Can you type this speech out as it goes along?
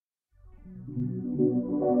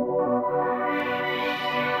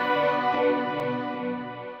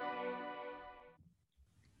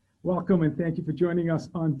Welcome and thank you for joining us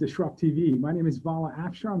on Disrupt TV. My name is Vala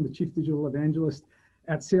Afshar. I'm the Chief Digital Evangelist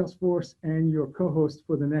at Salesforce and your co-host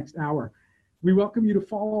for the next hour. We welcome you to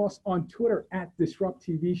follow us on Twitter at Disrupt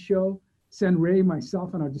TV Show. Send Ray,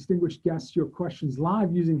 myself, and our distinguished guests your questions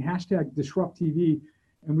live using hashtag DisruptTV,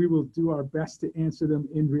 and we will do our best to answer them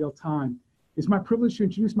in real time. It's my privilege to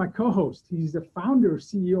introduce my co-host. He's the founder,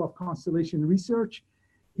 CEO of Constellation Research.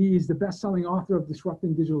 He is the best-selling author of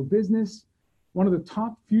Disrupting Digital Business, one of the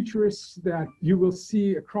top futurists that you will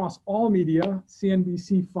see across all media,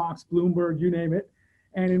 CNBC, Fox, Bloomberg, you name it.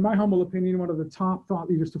 And in my humble opinion, one of the top thought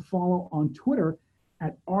leaders to follow on Twitter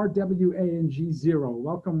at RWANG0.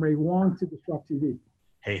 Welcome, Ray Wang, to Disrupt TV.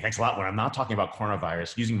 Hey, thanks a lot. When I'm not talking about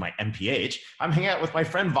coronavirus using my MPH, I'm hanging out with my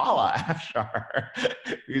friend Vala Afshar,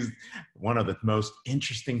 who's one of the most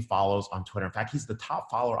interesting follows on Twitter. In fact, he's the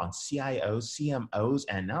top follower on CIOs, CMOs,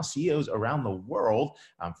 and now CEOs around the world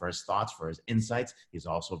for his thoughts, for his insights. He's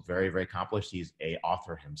also very, very accomplished. He's an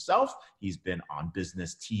author himself. He's been on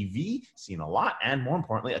business TV, seen a lot, and more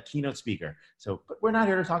importantly, a keynote speaker. But we're not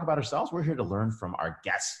here to talk about ourselves. We're here to learn from our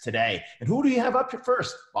guests today. And who do you have up here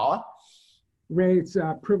first, Vala? Ray, it's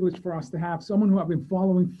a privilege for us to have someone who I've been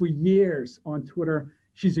following for years on Twitter.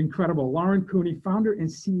 She's incredible. Lauren Cooney, founder and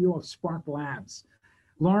CEO of Spark Labs.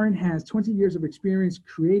 Lauren has 20 years of experience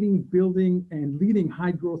creating, building, and leading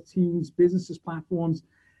high-growth teams, businesses, platforms,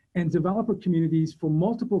 and developer communities for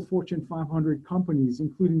multiple Fortune 500 companies,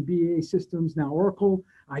 including BAE Systems, now Oracle,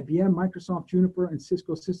 IBM, Microsoft, Juniper, and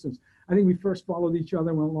Cisco Systems. I think we first followed each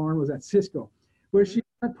other when Lauren was at Cisco, where she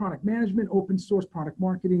had product management, open source product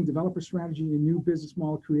marketing, developer strategy, and new business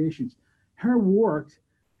model creations. Her work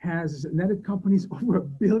has netted companies over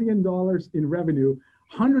 $1 billion in revenue,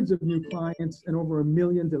 hundreds of new clients, and over 1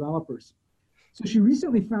 million developers. So she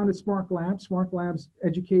recently founded Spark Labs. Spark Labs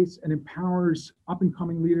educates and empowers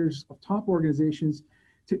up-and-coming leaders of top organizations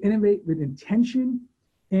to innovate with intention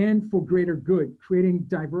and for greater good, creating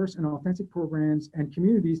diverse and authentic programs and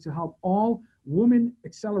communities to help all women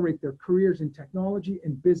accelerate their careers in technology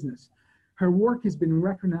and business. Her work has been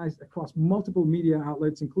recognized across multiple media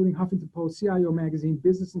outlets, including Huffington Post, CIO Magazine,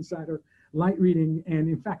 Business Insider, Light Reading, and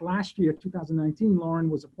in fact, last year, 2019, Lauren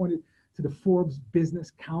was appointed to the Forbes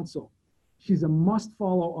Business Council. She's a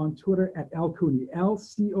must-follow on Twitter at LCooney,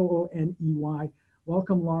 L-C-O-O-N-E-Y.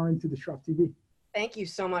 Welcome, Lauren, to Disrupt TV. Thank you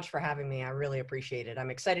so much for having me. I really appreciate it.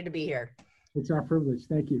 I'm excited to be here. It's our privilege.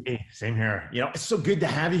 Thank you. Hey, same here. It's so good to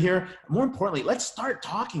have you here. More importantly, let's start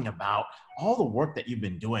talking about all the work that you've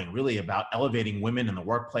been doing, really about elevating women in the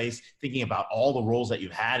workplace, thinking about all the roles that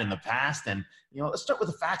you've had in the past. And, let's start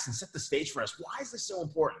with the facts and set the stage for us. Why is this so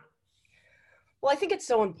important? Well, I think it's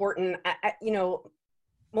so important.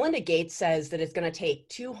 Melinda Gates says that it's going to take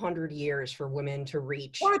 200 years for women to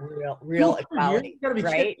reach real equality,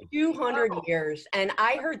 right? 200 years. And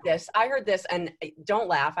I heard this, and don't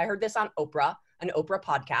laugh, I heard this on Oprah, an Oprah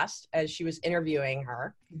podcast, as she was interviewing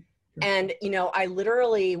her. And, I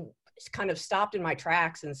literally kind of stopped in my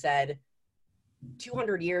tracks and said,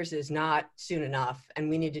 200 years is not soon enough, and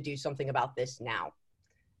we need to do something about this now.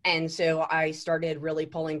 And so I started really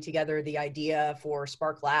pulling together the idea for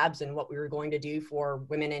Spark Labs and what we were going to do for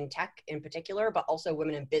women in tech in particular, but also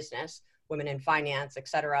women in business, women in finance, et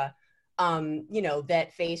cetera, that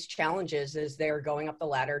face challenges as they're going up the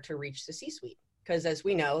ladder to reach the C-suite. Because as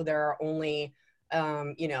we know, there are only,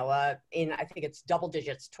 I think it's double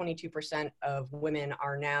digits, 22% of women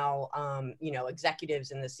are now, executives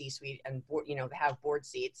in the C-suite and, have board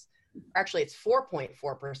seats. Actually, it's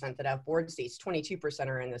 4.4% that have board seats, 22%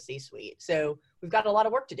 are in the C-suite. So we've got a lot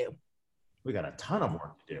of work to do. We got a ton of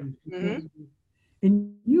work to do. Mm-hmm.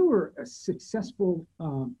 And you were a successful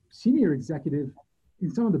senior executive in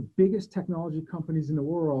some of the biggest technology companies in the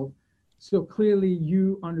world. So clearly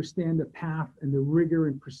you understand the path and the rigor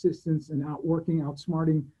and persistence and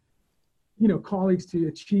outsmarting, colleagues to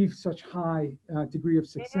achieve such high degree of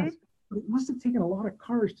success. Mm-hmm. But it must have taken a lot of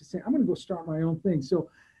courage to say, I'm going to go start my own thing. So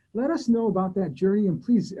let us know about that journey, and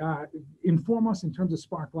please inform us in terms of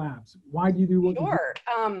Spark Labs. Why do you do what Sure.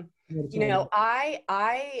 you do?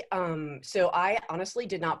 So I honestly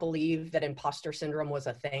did not believe that imposter syndrome was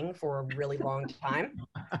a thing for a really long time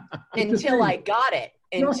until I got it.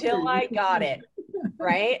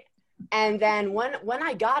 Right? And then when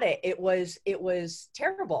I got it, it was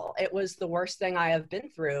terrible. It was the worst thing I have been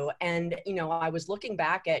through. And, I was looking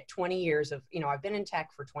back at 20 years of, I've been in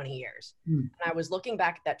tech for 20 years. And I was looking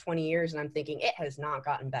back at that 20 years and I'm thinking it has not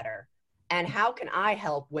gotten better. And how can I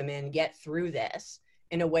help women get through this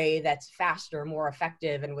in a way that's faster, more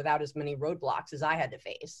effective, and without as many roadblocks as I had to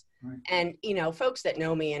face? Right. And, folks that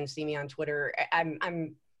know me and see me on Twitter,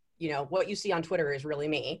 I'm what you see on Twitter is really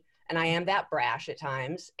me. and I am that brash at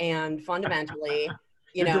times. And fundamentally,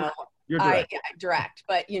 you You're know, direct. You're direct. direct,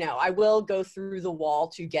 but you know, I will go through the wall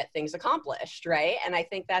to get things accomplished, right? And I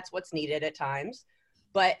think that's what's needed at times.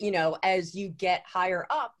 But you know, as you get higher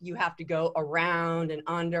up, you have to go around and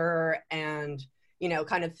under and, you know,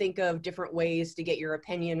 kind of think of different ways to get your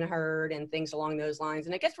opinion heard and things along those lines.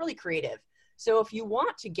 And it gets really creative. So if you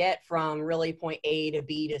want to get from really point A to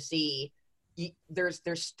B to C, there's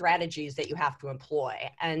strategies that you have to employ.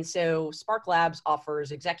 And so Spark Labs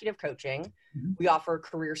offers executive coaching. We offer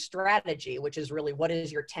career strategy, which is really, what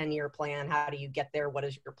is your 10-year plan? How do you get there? What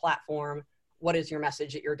is your platform? What is your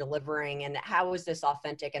message that you're delivering? And how is this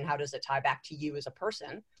authentic? And how does it tie back to you as a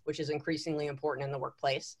person, which is increasingly important in the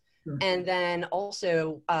workplace? Sure. And then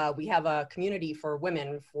also we have a community for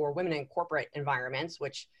women in corporate environments,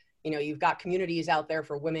 which, you know, you've got communities out there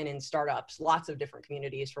for women in startups, lots of different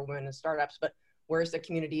communities for women in startups, but where's the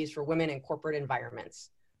communities for women in corporate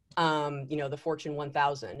environments? You know, the Fortune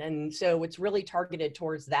 1000. And so it's really targeted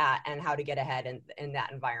towards that and how to get ahead in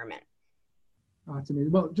that environment. Oh, that's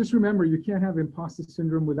amazing. Well, just remember, you can't have imposter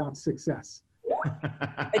syndrome without success.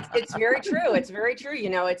 It's very true. It's very true. You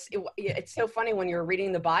know, it's so funny when you're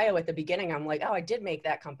reading the bio at the beginning. I'm like, oh, I did make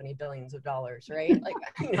that company billions of dollars, right? Like,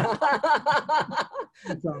 you know.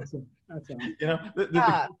 That's awesome. That's awesome. You know,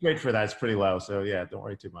 the rate for that is pretty low. So yeah, don't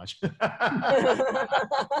worry too much.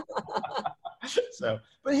 So,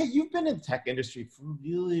 but hey, you've been in the tech industry for a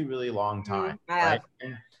really, really long time, right?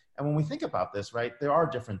 And when we think about this, right, there are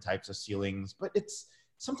different types of ceilings, but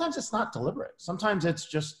sometimes it's not deliberate. Sometimes it's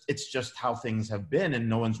just how things have been and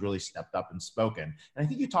no one's really stepped up and spoken. And I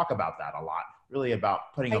think you talk about that a lot, really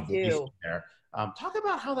about putting a voice there. Talk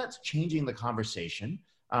about how that's changing the conversation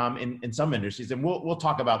in some industries. And we'll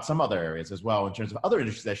talk about some other areas as well in terms of other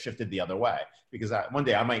industries that shifted the other way, because one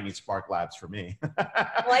day I might need Spark Labs for me.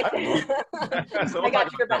 Like, so I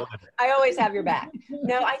got your back. I always have your back.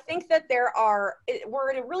 No, I think that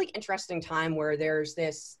we're in a really interesting time where there's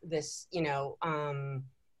this, you know,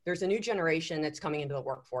 there's a new generation that's coming into the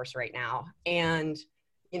workforce right now. And,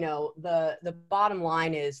 you know, the bottom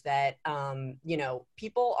line is that, you know,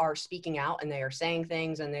 people are speaking out and they are saying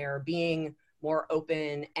things and they are being more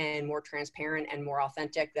open and more transparent and more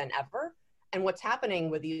authentic than ever. And what's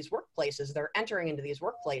happening with these workplaces, they're entering into these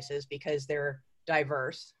workplaces because they're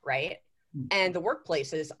diverse, right? And the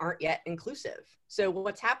workplaces aren't yet inclusive. So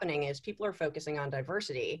what's happening is people are focusing on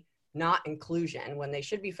diversity, not inclusion, when they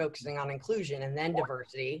should be focusing on inclusion and then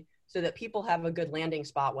diversity, so that people have a good landing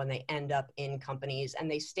spot when they end up in companies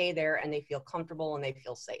and they stay there and they feel comfortable and they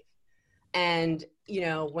feel safe. And, you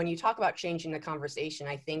know, when you talk about changing the conversation,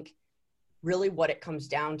 I think really what it comes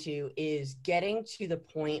down to is getting to the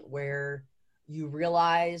point where you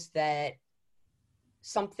realize that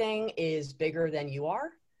something is bigger than you are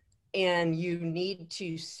and you need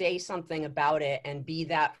to say something about it and be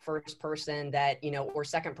that first person that, you know, or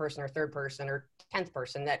second person or third person or 10th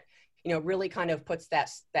person that, you know, really kind of puts that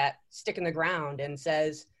stick in the ground and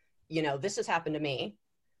says, you know, this has happened to me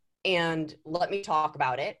and let me talk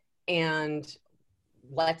about it and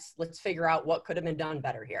let's figure out what could have been done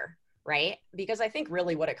better here. Right? Because I think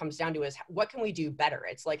really what it comes down to is what can we do better?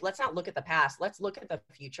 It's like, let's not look at the past, let's look at the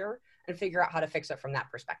future and figure out how to fix it from that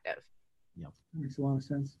perspective. Yeah, that makes a lot of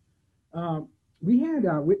sense. We had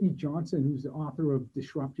Whitney Johnson, who's the author of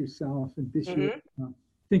Disrupt Yourself and this year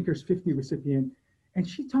Thinkers 50 recipient. And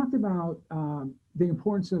she talked about the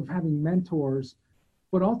importance of having mentors,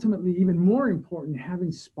 but ultimately even more important,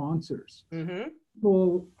 having sponsors.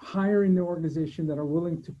 People hire in the organization that are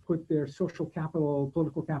willing to put their social capital,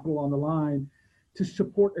 political capital on the line to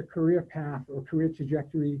support a career path or career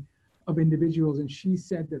trajectory of individuals. And she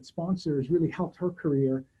said that sponsors really helped her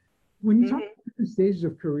career. When you talk about different stages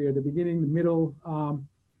of career, the beginning, the middle,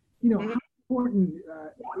 you know, how important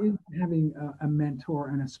is having a mentor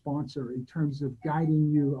and a sponsor in terms of guiding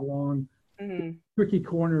you along tricky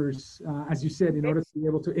corners, as you said, in order to be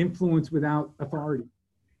able to influence without authority?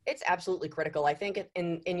 It's absolutely critical. I think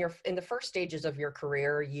in the first stages of your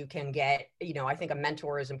career, you can get, you know, I think a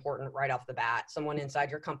mentor is important right off the bat. Someone inside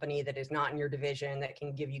your company that is not in your division that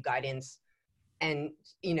can give you guidance and,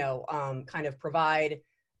 you know, kind of provide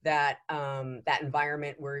that that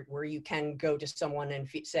environment where you can go to someone and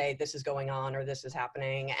say, this is going on or this is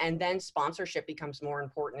happening. And then sponsorship becomes more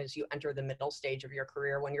important as you enter the middle stage of your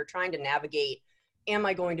career when you're trying to navigate, am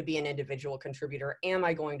I going to be an individual contributor? Am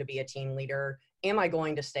I going to be a team leader? Am I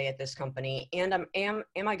going to stay at this company? And am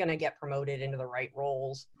I going to get promoted into the right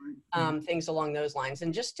roles? Things along those lines.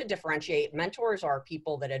 And just to differentiate, mentors are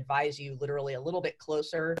people that advise you literally a little bit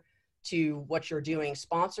closer to what you're doing.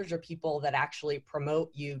 Sponsors are people that actually promote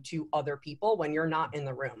you to other people when you're not in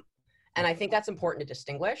the room. And I think that's important to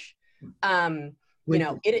distinguish. You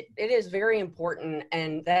know, it is very important.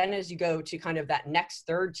 And then as you go to kind of that next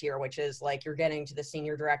third tier, which is like you're getting to the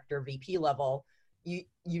senior director, VP level, you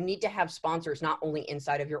need to have sponsors not only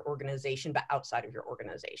inside of your organization, but outside of your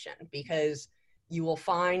organization, because you will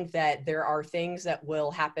find that there are things that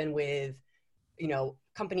will happen with, you know,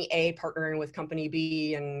 company A partnering with company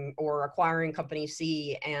B and or acquiring company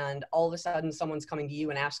C, and all of a sudden someone's coming to you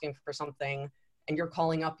and asking for something, and you're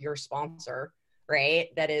calling up your sponsor, right?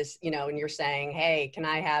 That is, you know, and you're saying, hey, can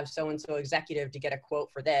I have so-and-so executive to get a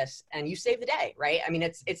quote for this? And you save the day, right? I mean,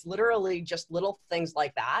 it's literally just little things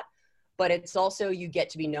like that, but it's also, you get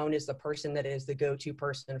to be known as the person that is the go-to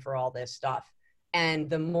person for all this stuff. And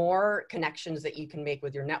the more connections that you can make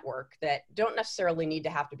with your network that don't necessarily need to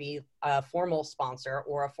have to be a formal sponsor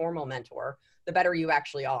or a formal mentor, the better you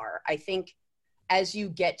actually are. I think as you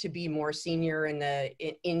get to be more senior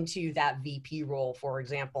into that VP role, for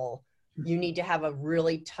example, you need to have a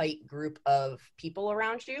really tight group of people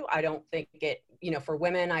around you. I don't think it, you know, for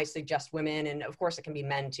women, I suggest women, and of course it can be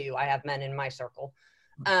men too. I have men in my circle.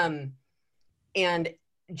 And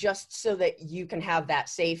just so that you can have that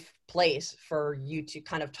safe place for you to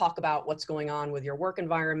kind of talk about what's going on with your work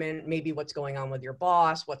environment, maybe what's going on with your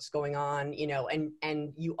boss, what's going on, you know,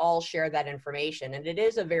 and you all share that information. And it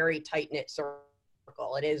is a very tight-knit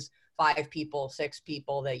circle. It is 5 people, 6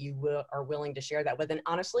 people that you are willing to share that with. And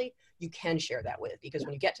honestly, you can share that with, because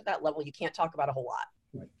when you get to that level, you can't talk about a whole lot.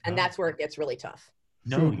 Right. And that's where it gets really tough.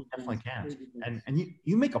 No, you definitely can. And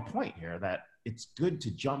you make a point here that it's good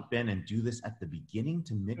to jump in and do this at the beginning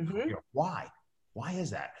to make clear why. Why is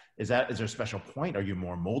that? Is there a special point? Are you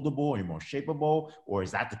more moldable? Are you more shapeable? Or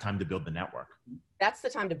is that the time to build the network? That's the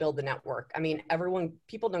time to build the network. I mean,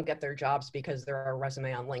 people don't get their jobs because they're a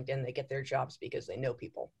resume on LinkedIn. They get their jobs because they know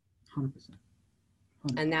people. 100%.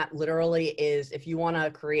 And that literally is, if you want to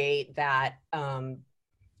create that,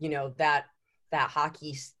 you know, that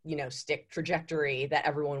hockey, you know, stick trajectory that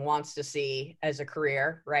everyone wants to see as a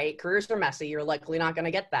career, right? Careers are messy. You're likely not going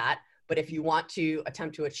to get that. But if you want to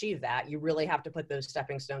attempt to achieve that, you really have to put those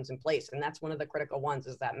stepping stones in place. And that's one of the critical ones,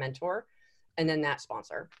 is that mentor and then that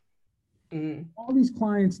sponsor. All these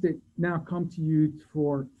clients that now come to you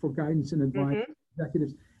for guidance and advice,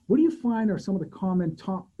 executives, what do you find are some of the common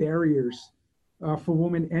top barriers for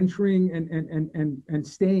women entering and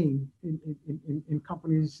staying in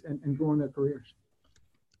companies and growing their careers?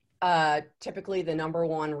 Typically the number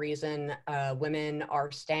one reason women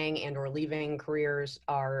are staying and or leaving careers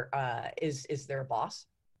is their boss.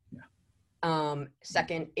 Yeah.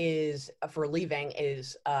 Second is for leaving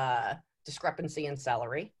is discrepancy in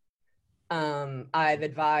salary. I've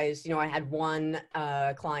advised, you know, I had one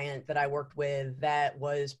client that I worked with that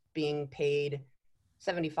was being paid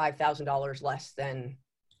 $75,000 less than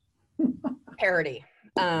parity.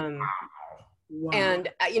 Wow. And,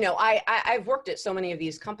 you know, I've worked at so many of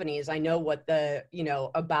these companies. I know what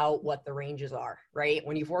about what the ranges are, right?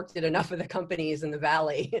 When you've worked at enough of the companies in the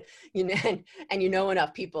Valley, you know, and you know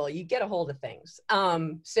enough people, you get a hold of things.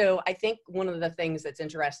 So I think one of the things that's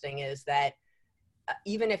interesting is that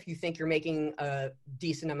even if you think you're making a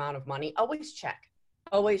decent amount of money, always check.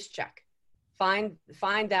 Find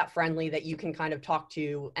that friendly that you can kind of talk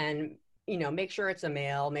to, and, you know, make sure it's a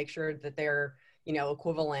male, make sure that they're, you know,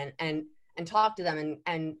 equivalent, and talk to them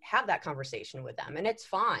and have that conversation with them. And it's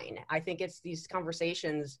fine. I think these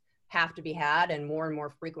conversations have to be had, and more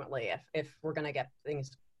frequently if we're going to get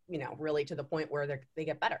things, you know, really to the point where they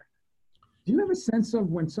get better. Do you have a sense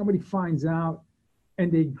of when somebody finds out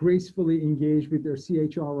and they gracefully engage with their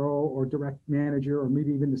CHRO or direct manager, or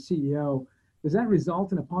maybe even the CEO, does that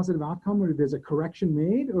result in a positive outcome, or there's a correction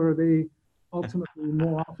made, or are they ultimately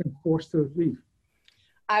more often forced to leave?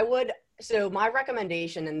 So my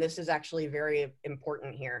recommendation, and this is actually very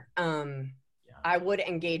important here, I would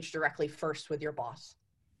engage directly first with your boss,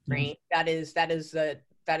 right? That is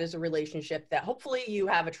a relationship that hopefully you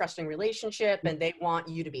have a trusting relationship, and they want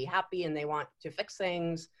you to be happy and they want to fix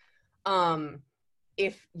things.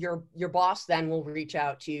 If your boss then will reach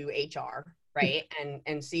out to HR, right?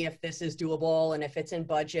 And see if this is doable and if it's in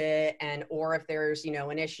budget, or if there's, you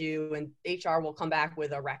know, an issue, and HR will come back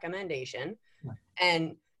with a recommendation.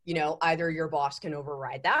 And, you know, either your boss can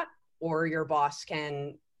override that, or your boss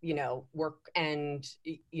can, you know, work and,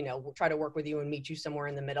 you know, try to work with you and meet you somewhere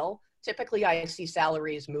in the middle. Typically I see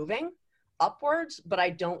salaries moving upwards, but I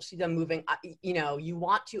don't see them moving, you know, you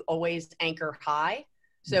want to always anchor high.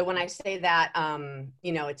 So when I say that,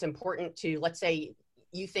 you know, it's important to, let's say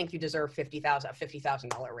you think you deserve a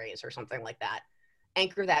 $50,000 raise or something like that.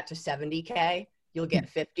 Anchor that to 70K, you'll get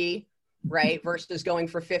 50, right? Versus going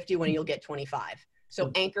for 50 when you'll get 25. So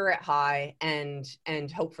anchor it high and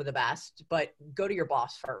hope for the best, but go to your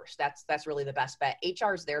boss first. That's really the best bet.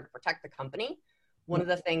 HR is there to protect the company. One of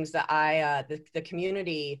the things that the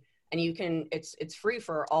community, and it's free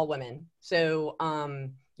for all women. So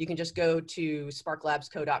you can just go to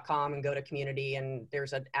sparklabsco.com and go to community, and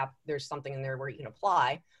there's an app, there's something in there where you can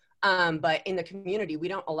apply. But in the community, we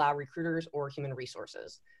don't allow recruiters or human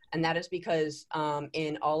resources. And that is because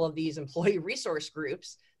in all of these employee resource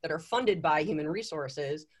groups that are funded by human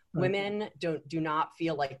resources, women do not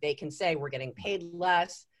feel like they can say we're getting paid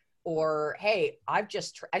less, or, hey, I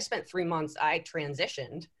spent 3 months, I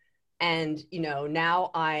transitioned, and now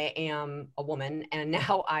I am a woman, and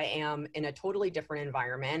now I am in a totally different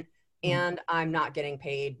environment, and I'm not getting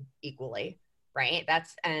paid equally, right?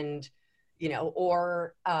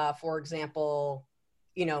 Or for example,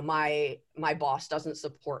 my boss doesn't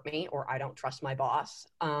support me, or I don't trust my boss,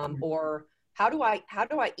 or how do I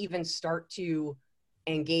even start to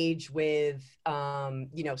engage with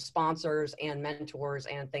sponsors and mentors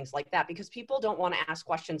and things like that? Because people don't want to ask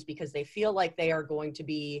questions because they feel like they are going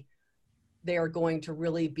to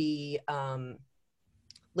really be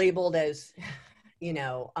labeled as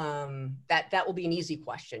that will be an easy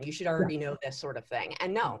question. You should already know this sort of thing.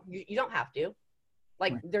 And no, you don't have to.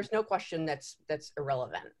 There's no question that's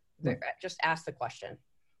irrelevant. Just ask the question.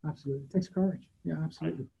 Absolutely. It takes courage. Yeah,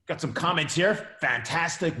 absolutely. Got some comments here.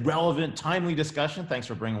 Fantastic, relevant, timely discussion. Thanks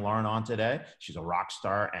for bringing Lauren on today. She's a rock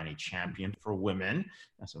star and a champion for women.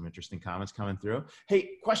 That's some interesting comments coming through.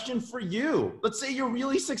 Hey, question for you. Let's say you're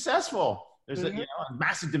really successful. There's a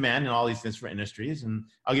massive demand in all these different industries. And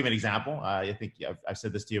I'll give you an example. I think I've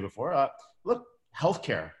said this to you before. Look,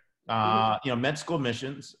 healthcare. Med school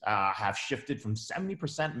admissions have shifted from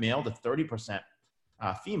 70% male to 30%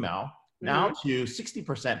 female. Now to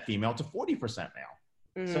 60% female to 40%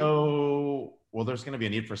 male. So, there's going to be a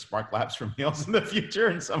need for Spark Labs for males in the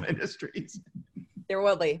future in some industries. There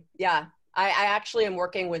will be, yeah. I actually am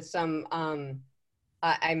working with some.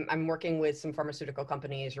 I'm working with some pharmaceutical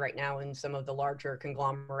companies right now and some of the larger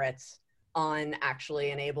conglomerates on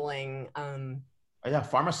actually enabling.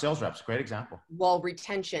 Pharma sales reps, great example. Well,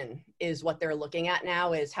 retention is what they're looking at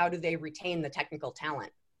now. Is how do they retain the technical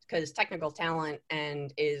talent? Because technical talent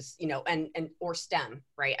or STEM,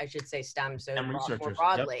 right? I should say STEM, so more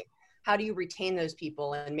broadly. Yep. How do you retain those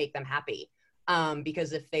people and make them happy?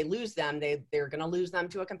 Because if they lose them, they're going to lose them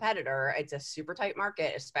to a competitor. It's a super tight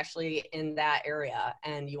market, especially in that area.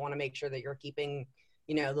 And you want to make sure that you're keeping,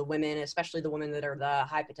 the women, especially the women that are the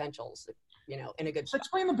high potentials, in a good spot.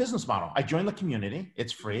 Explain the business model. I join the community.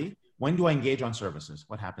 It's free. When do I engage on services?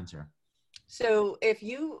 What happens here? So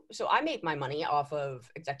I make my money off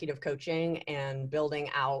of executive coaching and building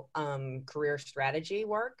out career strategy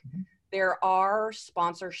work. Mm-hmm. There are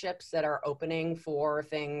sponsorships that are opening for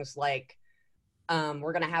things like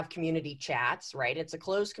we're going to have community chats, right? It's a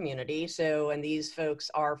closed community. So, and these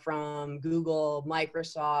folks are from Google,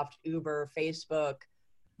 Microsoft, Uber, Facebook,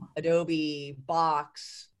 Adobe,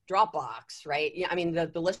 Box, Dropbox, right? Yeah, I mean,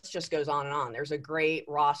 the list just goes on and on. There's a great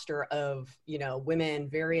roster of, women,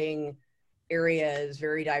 varying areas,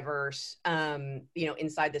 very diverse,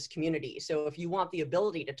 inside this community. So if you want the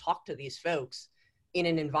ability to talk to these folks in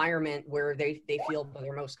an environment where they feel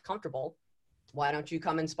they're most comfortable, why don't you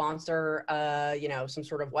come and sponsor, some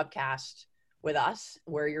sort of webcast with us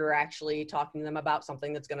where you're actually talking to them about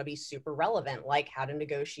something that's going to be super relevant, like how to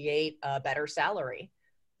negotiate a better salary,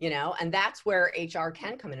 and that's where HR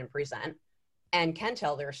can come in and present and can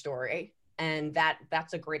tell their story. And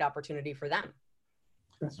that's a great opportunity for them.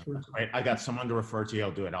 That's true. Right. I got someone to refer to.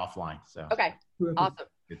 I'll do it offline. So okay, awesome.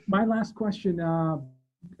 My last question: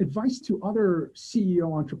 advice to other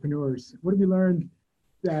CEO entrepreneurs. What have you learned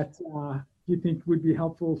that you think would be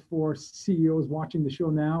helpful for CEOs watching the show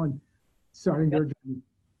now and starting their journey?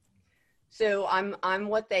 So I'm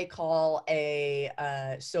what they call a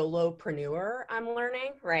solopreneur. I'm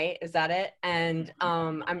learning, right? Is that it? And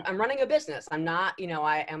I'm running a business. I'm not,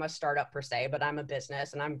 I am a startup per se, but I'm a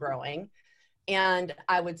business and I'm growing. And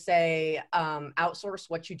I would say outsource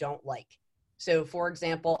what you don't like. So for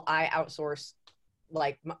example, I outsource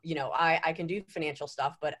I can do financial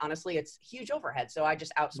stuff, but honestly, it's huge overhead. So I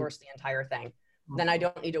just outsource the entire thing. Then I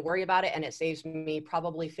don't need to worry about it. And it saves me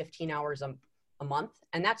probably 15 hours a month.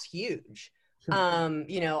 And that's huge. Sure.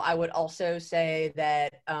 I would also say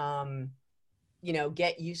that,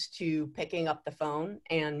 get used to picking up the phone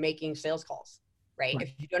and making sales calls, right?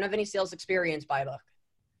 If you don't have any sales experience, buy a book.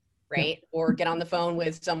 Right? Yeah. Or get on the phone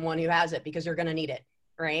with someone who has it because you're going to need it.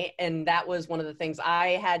 Right. And that was one of the things.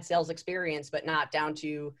 I had sales experience, but not down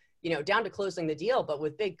to closing the deal, but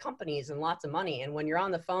with big companies and lots of money. And when you're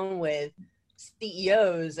on the phone with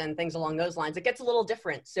CEOs and things along those lines, it gets a little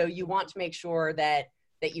different. So you want to make sure that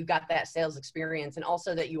you got that sales experience, and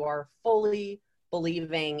also that you are fully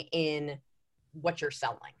believing in what you're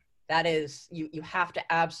selling. That is, you have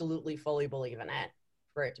to absolutely fully believe in it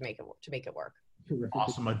for it to make it work.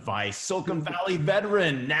 Awesome advice. Silicon Valley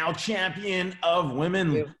veteran, now champion of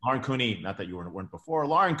women, Lauren Cooney. Not that you weren't before.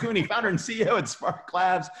 Lauren Cooney, founder and CEO at Spark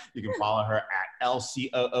Labs. You can follow her at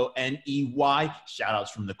LCOONEY. Shout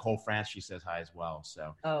outs from Nicole France. She says hi as well.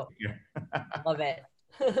 So, love it.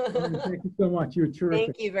 Thank you so much. You're terrific.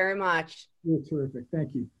 Thank you very much. You're terrific.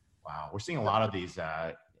 Thank you. Wow. We're seeing a lot of these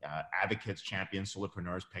advocates, champions,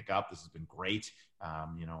 solopreneurs pick up. This has been great.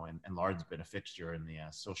 And Lauren's been a fixture in the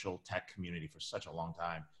social tech community for such a long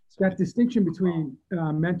time. So that distinction between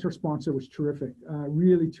mentor sponsor was terrific,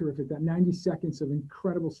 really terrific. That 90 seconds of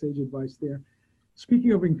incredible sage advice there.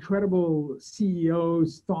 Speaking of incredible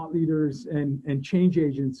CEOs, thought leaders, and change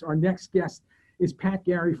agents, our next guest is Pat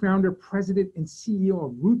Garey, founder, president, and CEO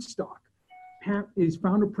of Rootstock. Pat is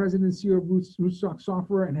founder, president, and CEO of Rootstock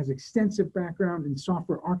Software and has extensive background in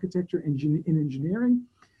software architecture and engineering.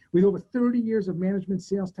 With over 30 years of management,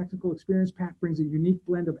 sales, technical experience, Pat brings a unique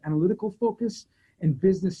blend of analytical focus and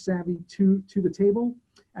business savvy to the table.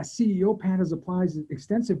 As CEO, Pat has applied his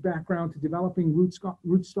extensive background to developing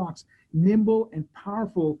Rootstock's nimble and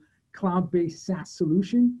powerful cloud-based SaaS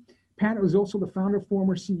solution. Pat was also the founder,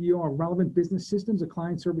 former CEO of Relevant Business Systems, a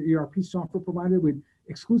client-server ERP software provider with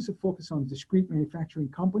exclusive focus on discrete manufacturing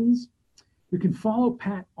companies. You can follow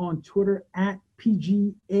Pat on Twitter at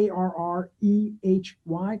PGARREHY,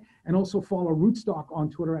 and also follow Rootstock on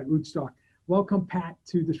Twitter at Rootstock. Welcome, Pat,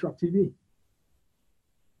 to Disrupt TV.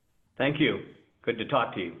 Thank you. Good to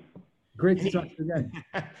talk to you. Great to talk to you again.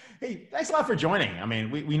 Hey, thanks a lot for joining. I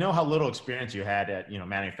mean, we know how little experience you had at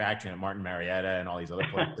manufacturing at Martin Marietta and all these other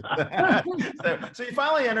places. so you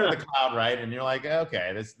finally enter the cloud, right? And you're like,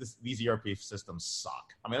 okay, these ERP systems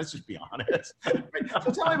suck. I mean, let's just be honest. Right?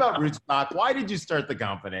 So tell me about Rootstock. Why did you start the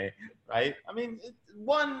company, right? I mean,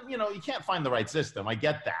 you can't find the right system. I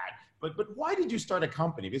get that, but why did you start a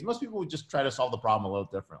company? Because most people would just try to solve the problem a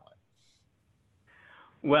little differently.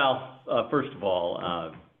 Well, first of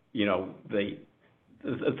all,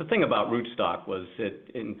 the thing about Rootstock was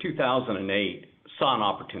that in 2008 saw an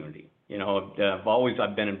opportunity.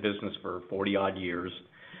 I've been in business for 40 odd years.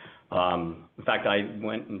 In fact, I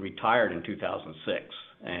went and retired in 2006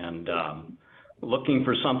 and looking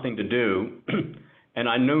for something to do. And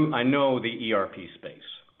I know the ERP space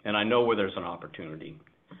and I know where there's an opportunity.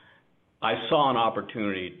 I saw an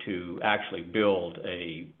opportunity to actually build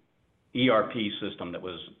a ERP system that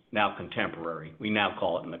was now contemporary. We now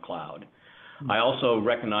call it in the cloud. I also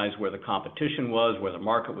recognized where the competition was, where the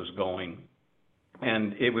market was going,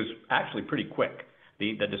 and it was actually pretty quick.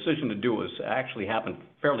 The decision to do it actually happened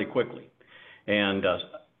fairly quickly, and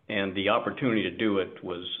the opportunity to do it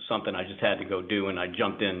was something I just had to go do, and I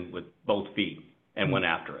jumped in with both feet and went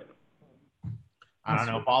after it. I don't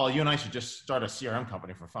know, Paula, you and I should just start a CRM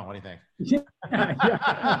company for fun. What do you think? Yeah.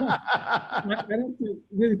 I don't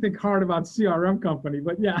really think hard about CRM company,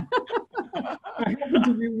 but yeah. I happen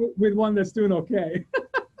to be with one that's doing okay.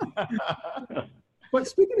 But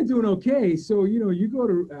speaking of doing okay, so, you go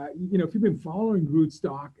to, if you've been following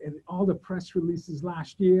Rootstock and all the press releases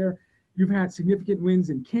last year, you've had significant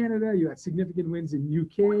wins in Canada, you had significant wins in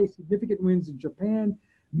UK, significant wins in Japan,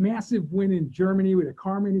 massive win in Germany with a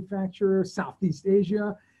car manufacturer, Southeast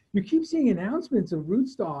Asia. You keep seeing announcements of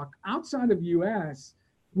Rootstock outside of US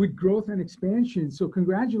with growth and expansion. So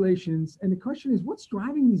congratulations. And the question is, what's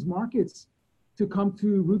driving these markets to come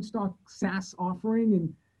to Rootstock SaaS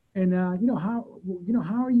offering? And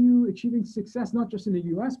how are you achieving success, not just in the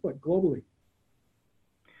US, but globally?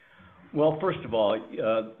 Well, first of all,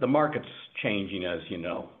 the market's changing, as you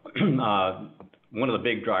know. One of the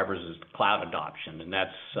big drivers is cloud adoption, and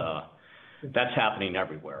that's happening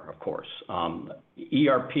everywhere, of course.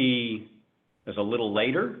 ERP is a little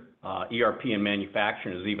later. ERP and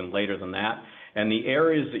manufacturing is even later than that. And the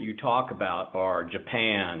areas that you talk about are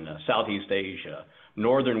Japan, Southeast Asia,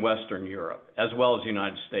 Northern Western Europe, as well as the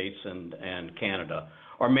United States and Canada,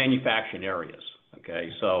 are manufacturing areas.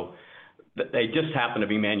 Okay, so they just happen to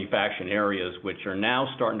be manufacturing areas which are now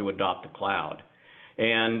starting to adopt the cloud.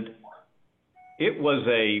 And it was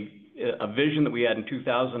a vision that we had in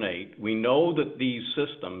 2008. We know that these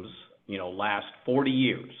systems, last 40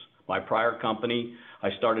 years. My prior company, I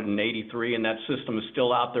started in '83, and that system is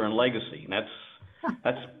still out there in legacy. And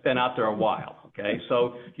that's been out there a while. Okay,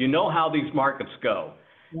 so you know how these markets go.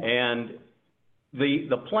 And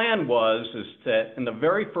the plan is that in the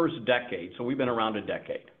very first decade, so we've been around a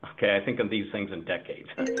decade. Okay, I think of these things in decades.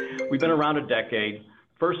 We've been around a decade.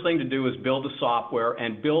 first thing to do is build the software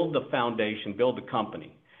and build the foundation, build the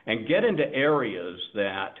company, and get into areas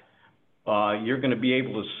that you're going to be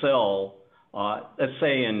able to sell, let's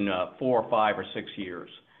say in 4 or 5 or 6 years.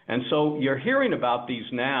 And so you're hearing about these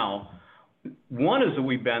now. One is that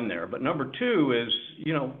we've been there, but number two is,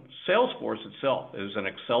 Salesforce itself is an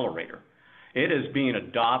accelerator. It is being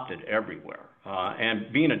adopted everywhere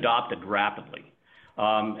and being adopted rapidly.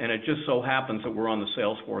 And it just so happens that we're on the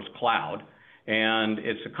Salesforce cloud. And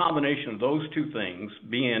it's a combination of those two things,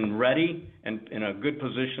 being ready and in a good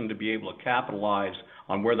position to be able to capitalize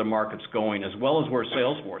on where the market's going, as well as where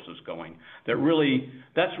Salesforce is going. That's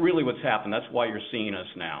really what's happened. That's why you're seeing us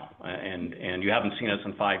now. And you haven't seen us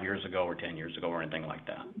in 5 years ago or 10 years ago or anything like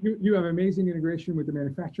that. You have amazing integration with the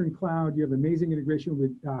manufacturing cloud. You have amazing integration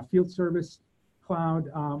with field service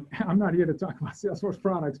cloud. I'm not here to talk about Salesforce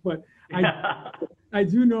products, but I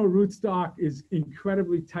do know Rootstock is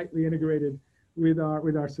incredibly tightly integrated with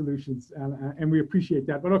our solutions, and we appreciate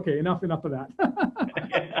that. But okay, enough of that.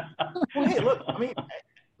 Well, hey,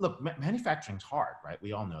 look, manufacturing's hard, right?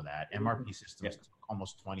 We all know that. MRP systems took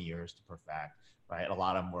almost 20 years to perfect, right? A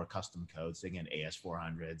lot of them were custom codes, thinking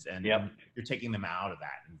AS400s, and you're taking them out of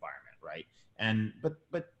that environment, right? And but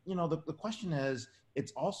the question is,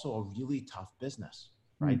 it's also a really tough business,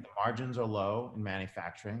 right? The margins are low in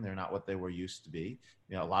manufacturing. They're not what they were used to be.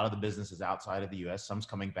 A lot of the business is outside of the US. Some's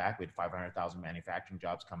coming back. We had 500,000 manufacturing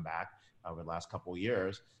jobs come back over the last couple of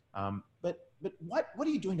years. But what are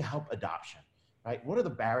you doing to help adoption, right? What are the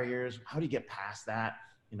barriers? How do you get past that?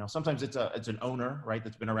 Sometimes it's an owner, right,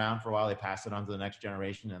 that's been around for a while. They pass it on to the next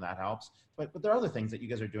generation, and that helps. But there are other things that you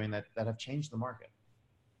guys are doing that have changed the market.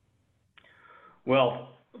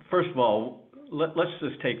 Well, first of all, let's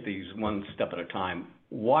just take these one step at a time.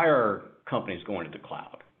 Why are companies going to the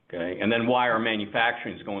cloud? Okay, and then why are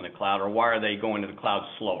manufacturers going to the cloud, or why are they going to the cloud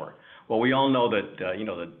slower? Well, we all know that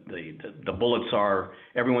the bullets are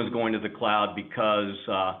everyone's going to the cloud because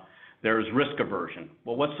there's risk aversion.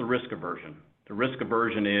 Well, what's the risk aversion? The risk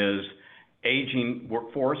aversion is aging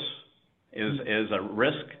workforce is a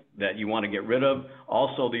risk that you want to get rid of.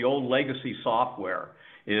 Also, the old legacy software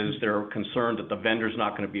is they're concerned that the vendor's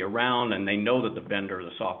not going to be around, and they know that the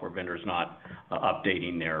software vendor is not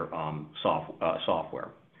updating their software.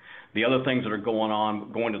 The other things that are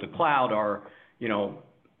going to the cloud are,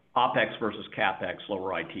 OpEx versus CapEx,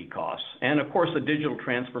 lower IT costs. And of course, the digital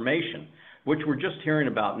transformation, which we're just hearing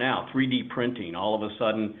about now, 3D printing. All of a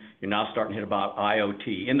sudden, you're now starting to hear about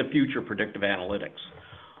IoT, in the future, predictive analytics.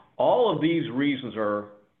 All of these reasons are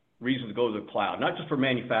reasons to go to the cloud, not just for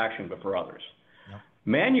manufacturing, but for others.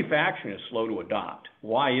 Manufacturing is slow to adopt.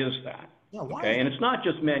 Why is that? Why? Okay, and it's not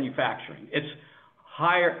just manufacturing. It's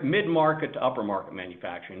higher, mid-market to upper market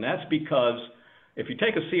manufacturing. That's because if you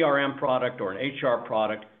take a CRM product or an HR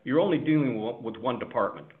product, you're only dealing with one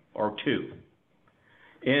department or two.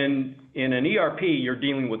 In an ERP, you're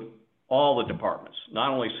dealing with all the departments, not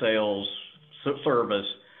only sales, service,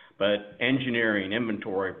 but engineering,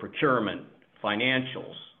 inventory, procurement,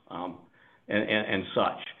 financials, and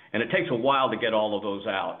such. And it takes a while to get all of those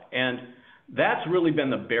out. And that's really been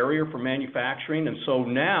the barrier for manufacturing. And so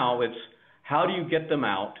now it's how do you get them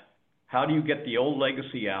out? How do you get the old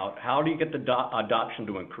legacy out? How do you get the adoption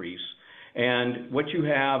to increase? And what you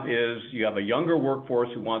have is you have a younger workforce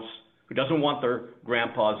who doesn't want their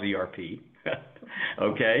grandpa's ERP.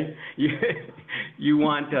 Okay? You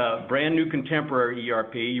want a brand new contemporary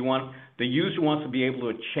ERP. The user wants to be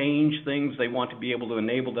able to change things. They want to be able to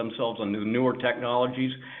enable themselves on the newer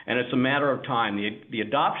technologies, and it's a matter of time. The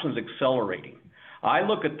adoption is accelerating. I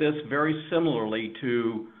look at this very similarly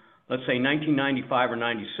to, let's say, 1995 or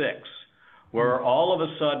 96, where all of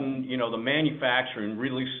a sudden, the manufacturing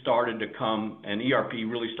really started to come, and ERP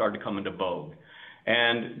really started to come into vogue.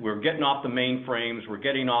 And we're getting off the mainframes, we're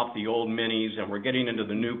getting off the old minis, and we're getting into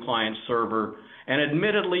the new client server. And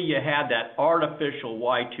admittedly, you had that artificial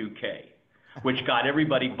Y2K, which got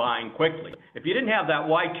everybody buying quickly. If you didn't have that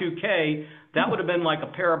Y2K, that would have been like a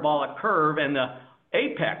parabolic curve, and the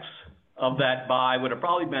apex of that buy would have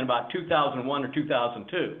probably been about 2001 or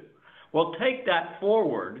 2002. Well, take that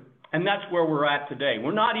forward, and that's where we're at today.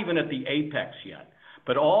 We're not even at the apex yet,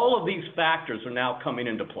 but all of these factors are now coming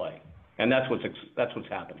into play, and that's what's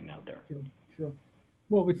happening out there. Sure.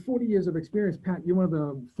 Well, with 40 years of experience, Pat, you're one of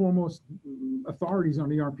the foremost authorities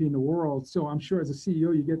on ERP in the world. So I'm sure as a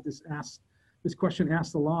CEO, you get this question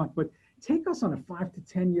asked a lot. But take us on a 5 to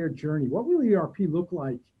 10 year journey. What will ERP look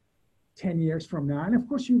like 10 years from now? And of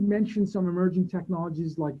course, you mentioned some emerging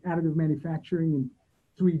technologies like additive manufacturing and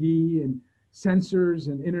 3D and sensors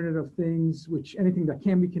and Internet of Things, which anything that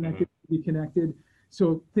can be connected can be connected.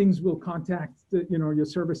 So things will contact your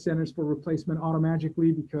service centers for replacement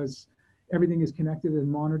automatically because everything is connected and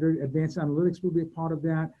monitored. Advanced analytics will be a part of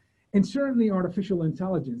that. And certainly artificial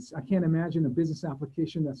intelligence. I can't imagine a business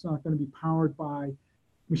application that's not going to be powered by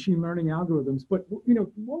machine learning algorithms. But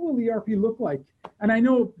what will the ERP look like? And I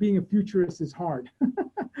know being a futurist is hard,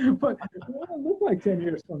 but what will it look like 10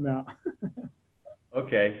 years from now?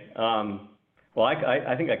 Okay. Well,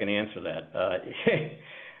 I think I can answer that.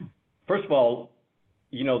 First of all,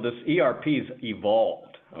 this ERP's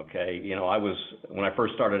evolved. Okay. When I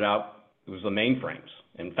first started out, it was the mainframes.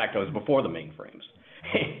 In fact, I was before the mainframes.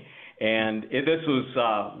 And this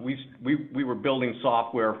was, we were building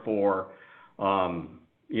software for,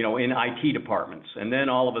 in IT departments. And then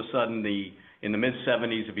all of a sudden, in the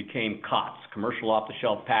mid-'70s, it became COTS, commercial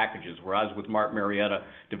off-the-shelf packages, where I was with Mark Marietta,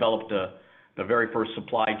 developed the very first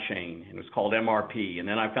supply chain. It was called MRP. And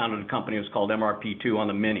then I founded a company, it was called MRP2 on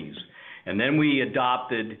the minis. And then we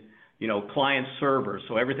adopted, client servers.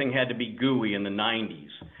 So everything had to be GUI in the 90s.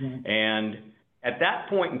 Mm-hmm. And at that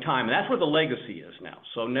point in time, and that's where the legacy is now.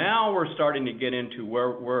 So now we're starting to get into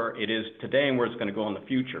where it is today and where it's going to go in the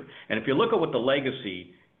future. And if you look at what the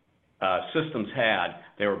legacy systems had,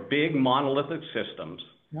 they were big monolithic systems.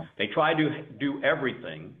 Yep. They tried to do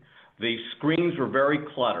everything. The screens were very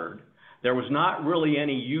cluttered. There was not really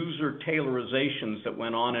any user tailorizations that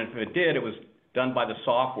went on, and if it did, it was done by the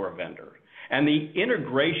software vendor. And the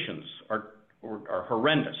integrations are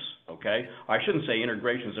horrendous, okay? I shouldn't say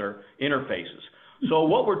integrations, are interfaces. So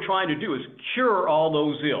what we're trying to do is cure all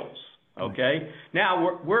those ills, okay?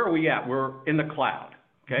 Now, where are we at? We're in the cloud,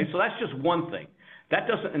 okay? So that's just one thing.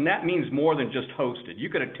 And that means more than just hosted. You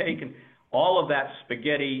could have taken all of that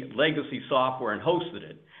spaghetti legacy software and hosted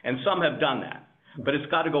it, and some have done that. But it's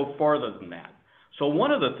got to go farther than that. So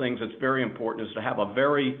one of the things that's very important is to have a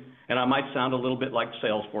very, and I might sound a little bit like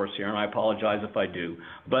Salesforce here, and I apologize if I do,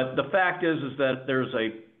 but the fact is that there's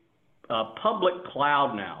a public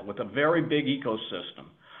cloud now with a very big ecosystem,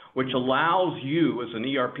 which allows you as an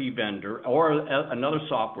ERP vendor or another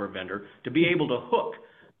software vendor to be able to hook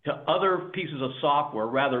to other pieces of software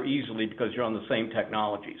rather easily because you're on the same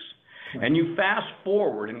technologies. And you fast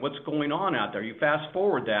forward, and what's going on out there, you fast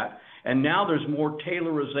forward that, and now there's more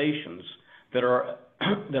tailorizations that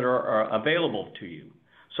are available to you.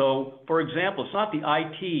 So, for example, it's not the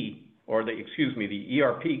IT or the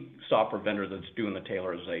ERP software vendor that's doing the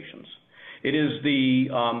tailorizations. It is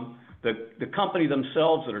the company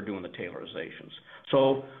themselves that are doing the tailorizations.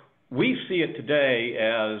 So we see it today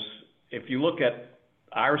as, if you look at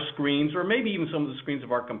our screens, or maybe even some of the screens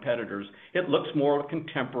of our competitors, it looks more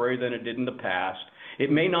contemporary than it did in the past.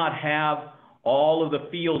 It may not have all of the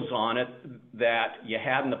fields on it that you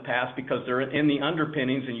had in the past because they're in the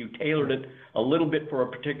underpinnings and you tailored it a little bit for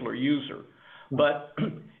a particular user. But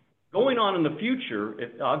going on in the future,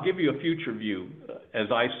 I'll give you a future view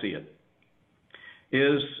as I see it,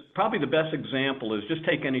 is probably the best example is just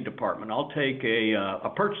take any department. I'll take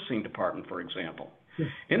a purchasing department, for example.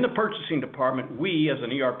 In the purchasing department, we as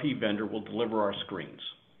an ERP vendor will deliver our screens.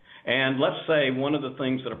 And let's say one of the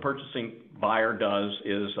things that a purchasing buyer does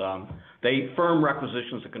is they firm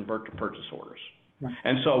requisitions to convert to purchase orders. Right.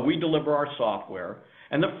 And so we deliver our software.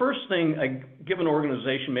 And the first thing a given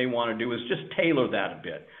organization may want to do is just tailor that a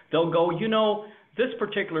bit. They'll go, this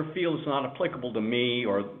particular field is not applicable to me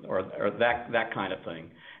or that kind of thing.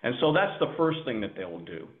 And so that's the first thing that they will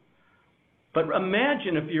do. But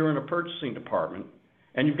imagine if you're in a purchasing department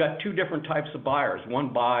and you've got two different types of buyers.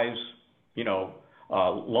 One buys,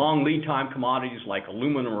 long lead time commodities like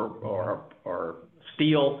aluminum or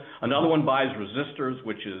steel. Another one buys resistors,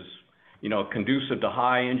 which is, conducive to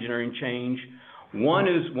high engineering change.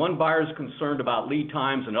 One buyer is concerned about lead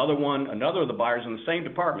times. Another of the buyers in the same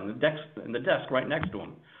department, in the desk right next to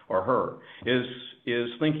him or her, is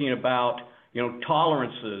thinking about,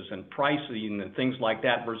 tolerances and pricing and things like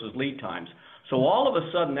that versus lead times. So all of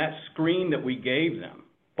a sudden, that screen that we gave them,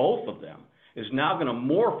 both of them, is now going to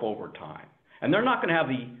morph over time. And they're not going to have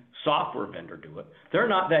the software vendor do it.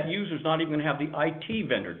 That user's not even going to have the IT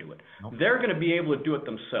vendor do it. Nope. They're going to be able to do it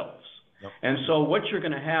themselves. Yep. And so what you're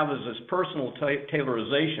going to have is this personal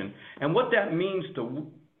tailorization. And what that means to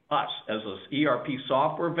us as an ERP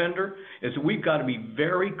software vendor is that we've got to be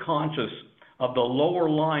very conscious of the lower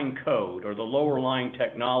line code or the lower line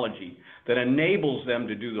technology that enables them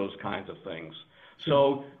to do those kinds of things.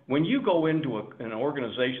 So when you go into an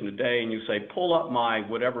organization today and you say, pull up my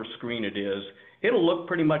whatever screen it is, it'll look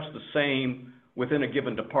pretty much the same within a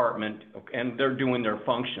given department, and they're doing their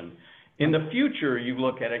function. In the future, you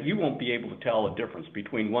look at it, you won't be able to tell a difference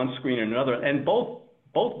between one screen and another, and both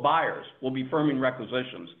both buyers will be firming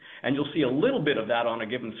requisitions. And you'll see a little bit of that on a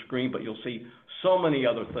given screen, but you'll see so many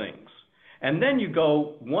other things. And then you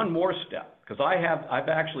go one more step, because I've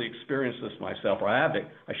actually experienced this myself, or I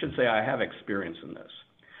should say I have experience in this.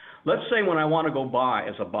 Let's say when I want to go buy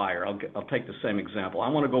as a buyer, I'll take the same example. I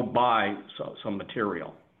want to go buy some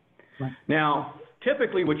material. Right. Now,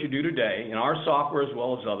 typically what you do today, in our software as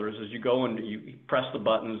well as others, is you go and you press the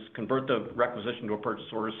buttons, convert the requisition to a purchase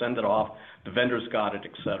order, send it off, the vendor's got it,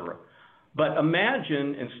 etc. But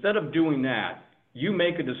imagine, instead of doing that, you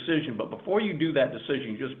make a decision, but before you do that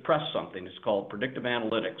decision, you just press something. It's called predictive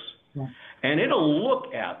analytics. Yeah. And it'll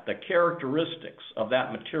look at the characteristics of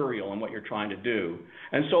that material and what you're trying to do.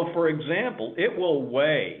 And so, for example, it will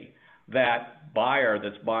weigh that buyer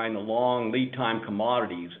that's buying the long lead time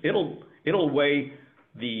commodities. It'll weigh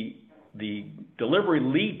the delivery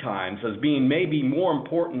lead times as being maybe more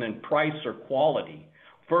important than price or quality,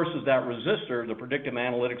 versus that resistor, the predictive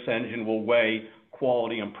analytics engine, will weigh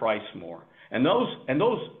quality and price more. And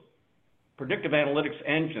those predictive analytics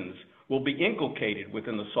engines will be inculcated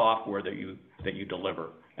within the software that you deliver.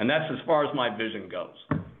 And that's as far as my vision goes.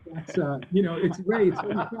 That's, it's Ray, it's what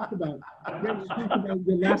you talk about. Ray, you talk about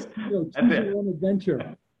your last, choose your own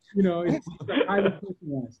adventure. It's highly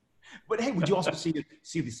personalized. But hey, would you also see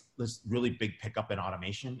this really big pickup in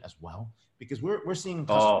automation as well? Because we're seeing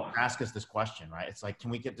customers ask us this question, right? It's like, can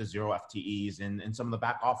we get to 0 FTEs in some of the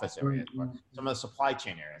back office areas, or some of the supply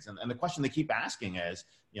chain areas? And the question they keep asking is,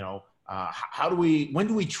 when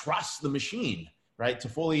do we trust the machine, right, to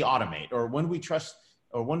fully automate? Or when do we trust,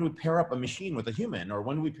 or when do we pair up a machine with a human? Or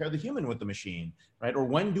when do we pair the human with the machine, right? Or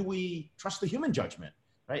when do we trust the human judgment,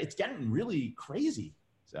 right? It's getting really crazy,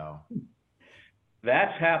 so.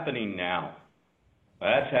 That's happening now.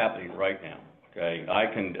 That's happening right now. Okay, I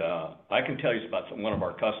can tell you about one of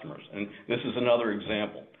our customers, and this is another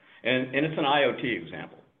example, and it's an IoT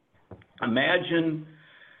example. Imagine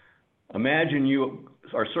you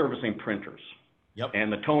are servicing printers, yep,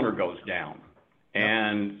 and the toner goes down,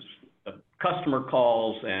 and a customer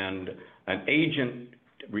calls, and an agent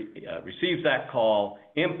receives that call,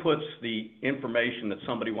 inputs the information that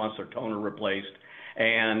somebody wants their toner replaced,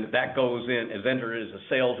 and that goes in, is entered as a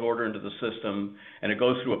sales order into the system, and it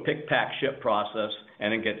goes through a pick, pack, ship process,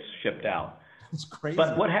 and it gets shipped out. That's crazy.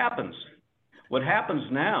 But what happens? What happens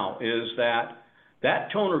now is that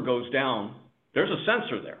toner goes down. There's a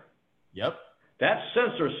sensor there. Yep. That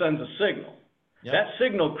sensor sends a signal. Yep. That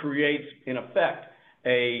signal creates, in effect,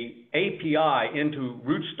 a API into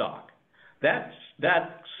Rootstock. That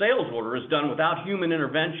sales order is done without human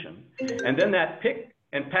intervention, and then that pick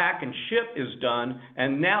and pack and ship is done,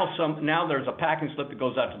 and now there's a packing slip that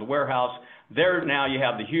goes out to the warehouse. There now you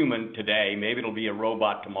have the human today, maybe it'll be a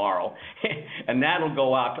robot tomorrow, and that'll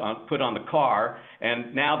go out put on the car,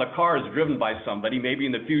 and now the car is driven by somebody. Maybe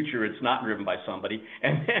in the future it's not driven by somebody,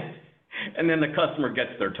 and then the customer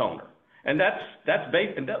gets their toner. And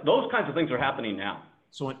those kinds of things are happening now.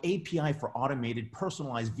 So an API for automated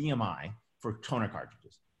personalized VMI for toner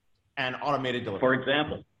cartridges and automated delivery.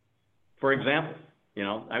 For example.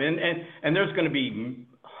 And there's going to be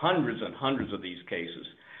hundreds and hundreds of these cases.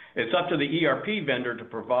 It's up to the ERP vendor to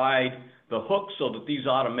provide the hook so that these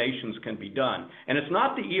automations can be done. And it's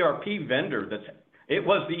not the ERP vendor it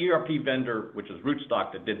was the ERP vendor, which is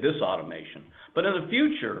Rootstock, that did this automation. But in the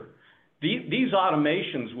future, these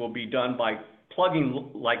automations will be done by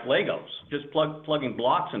plugging, like Legos, just plugging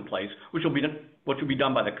blocks in place, which will be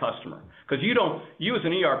done by the customer. Because you as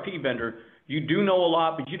an ERP vendor, you do know a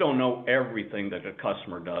lot, but you don't know everything that a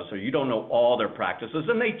customer does, or you don't know all their practices,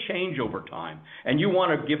 and they change over time. And you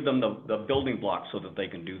want to give them the building blocks so that they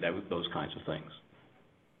can do that with those kinds of things.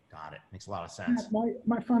 Got it. Makes a lot of sense.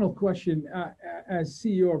 My final question, as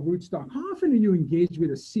CEO of Rootstock, how often are you engaged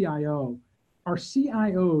with a CIO? Are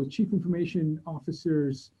CIOs, Chief Information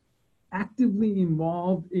Officers, actively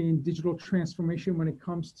involved in digital transformation when it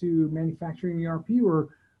comes to manufacturing ERP, or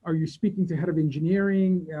are you speaking to head of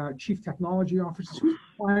engineering, chief technology officers? Who's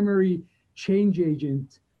the primary change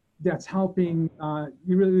agent that's helping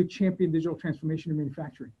you really champion digital transformation in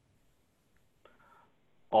manufacturing?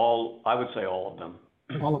 I would say all of them.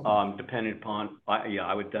 All of them. Depending upon,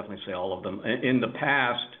 I would definitely say all of them. In the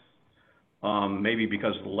past, maybe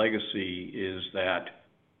because of the legacy, is that,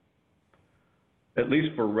 at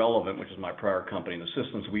least for Relevant, which is my prior company, the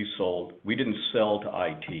systems we sold, we didn't sell to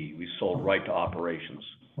IT. We sold right to operations.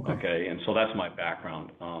 Okay, and so that's my background.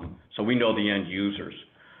 So we know the end users.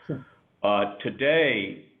 Sure.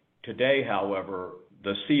 Today, however,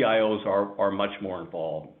 the CIOs are much more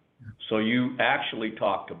involved. So you actually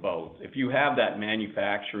talk to both. If you have that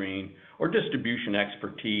manufacturing or distribution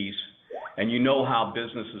expertise, and you know how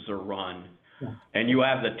businesses are run, and you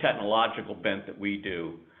have the technological bent that we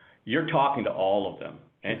do, you're talking to all of them.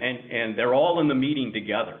 And they're all in the meeting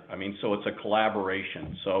together. I mean, so it's a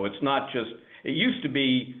collaboration. So it's not just, it used to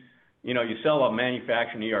be, you sell a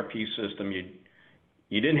manufacturing ERP system,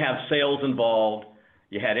 you didn't have sales involved,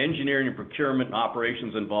 you had engineering and procurement and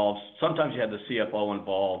operations involved, sometimes you had the CFO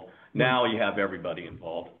involved, now you have everybody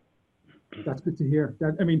involved. That's good to hear.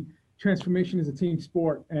 Transformation is a team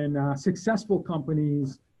sport, and successful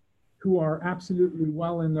companies who are absolutely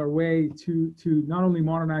well in their way to not only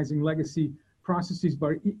modernizing legacy processes,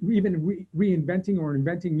 but even reinventing or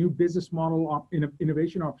inventing new business model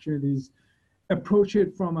innovation opportunities, approach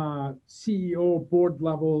it from a CEO board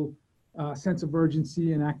level sense of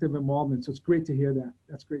urgency and active involvement. So it's great to hear that.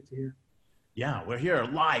 That's great to hear. Yeah, we're here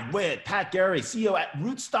live with Pat Gary, CEO at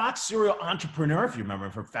Rootstock, serial entrepreneur, if you remember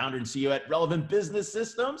him, from founder and CEO at Relevant Business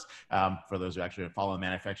Systems. For those who actually follow the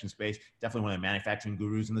manufacturing space, definitely one of the manufacturing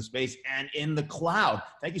gurus in the space and in the cloud.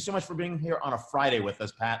 Thank you so much for being here on a Friday with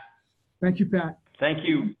us, Pat. Thank you, Pat. Thank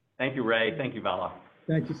you. Thank you, Ray. Thank you, Vala.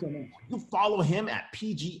 Thank you so much. You follow him at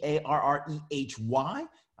PGARREHY.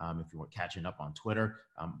 If you're catching up on Twitter,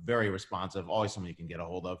 very responsive, always somebody you can get a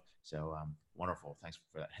hold of. So wonderful. Thanks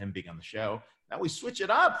for that, him being on the show. Now we switch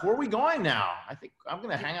it up. Where are we going now? I think I'm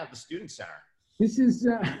going to hang out at the Student Center. This is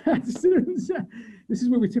this is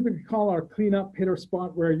what we typically call our cleanup hitter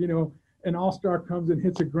spot, where an all-star comes and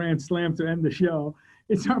hits a grand slam to end the show.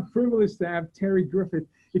 It's our privilege to have Terry Griffith.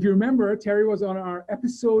 If you remember, Terry was on our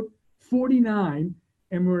episode 49,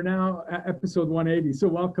 and we're now at episode 180. So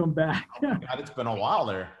welcome back. Oh my God, it's been a while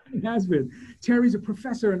there. It has been. Terry's a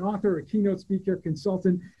professor and author, a keynote speaker,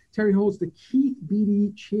 consultant. Terry holds the Keith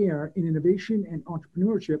Beatty Chair in Innovation and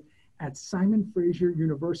Entrepreneurship at Simon Fraser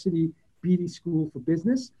University Beatty School for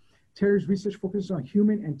Business. Terry's research focuses on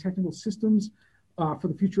human and technical systems for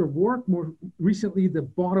the future of work. More recently, the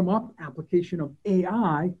bottom-up application of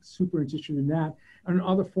AI, super interested in that, and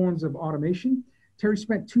other forms of automation. Terry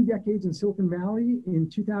spent 2 decades in Silicon Valley. In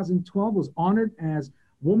 2012, was honored as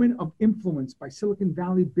Woman of Influence by Silicon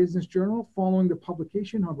Valley Business Journal, following the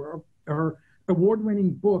publication of her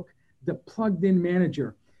award-winning book, The Plugged-In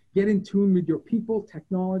Manager: Get in Tune with Your People,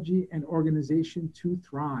 Technology, and Organization to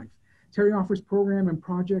Thrive. Terry offers program and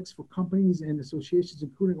projects for companies and associations,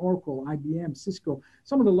 including Oracle, IBM, Cisco,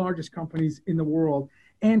 some of the largest companies in the world,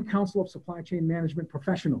 and Council of Supply Chain Management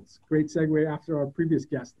Professionals. Great segue after our previous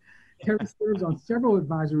guest. Terry serves on several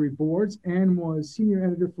advisory boards and was senior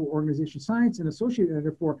editor for Organization Science and associate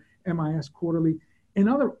editor for MIS Quarterly.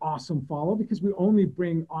 Another awesome follow, because we only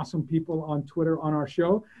bring awesome people on Twitter on our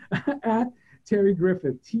show, at Terry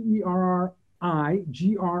Griffith, TerryGriffith.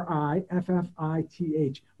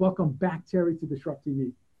 Welcome back, Terry, to Disrupt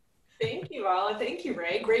TV. Thank you, Vala. Thank you,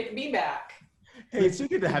 Ray. Great to be back. Hey, it's so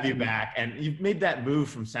good to have you back. And you've made that move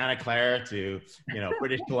from Santa Clara to,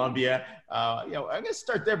 British Columbia. I'm going to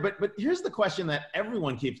start there. But here's the question that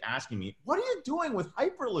everyone keeps asking me. What are you doing with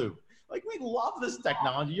Hyperloop? Like, we love this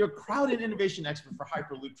technology. You're a crowded innovation expert for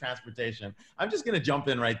Hyperloop transportation. I'm just going to jump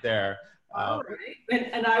in right there. All right.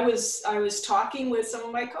 And I was talking with some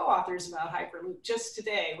of my co-authors about Hyperloop just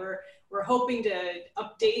today. We're hoping to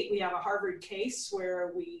update. We have a Harvard case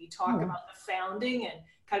where we talk about the founding and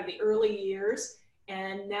kind of the early years.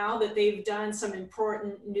 And now that they've done some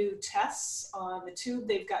important new tests on the tube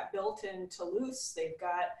they've got built in Toulouse, they've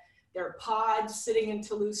got their pod sitting in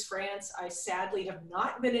Toulouse, France. I sadly have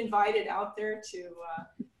not been invited out there to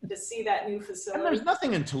see that new facility. And there's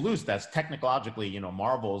nothing in Toulouse that's technologically,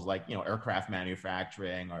 marvels like, aircraft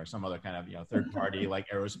manufacturing or some other kind of, third party like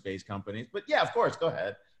aerospace companies. But yeah, of course, go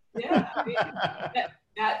ahead. Yeah,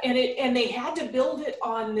 and they had to build it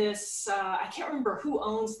on this, I can't remember who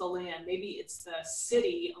owns the land. Maybe it's the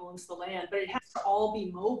city owns the land, but it has to all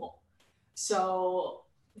be mobile. So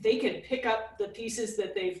they can pick up the pieces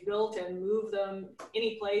that they've built and move them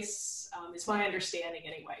any place, is my understanding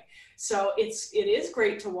anyway. So it is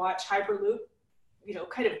great to watch Hyperloop,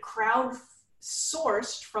 kind of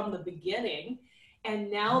crowd-sourced from the beginning.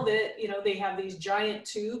 And now that, they have these giant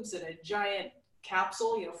tubes and a giant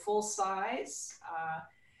capsule, full size,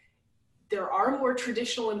 there are more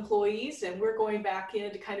traditional employees, and we're going back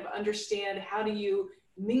in to kind of understand how do you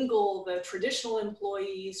mingle the traditional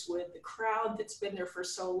employees with the crowd that's been there for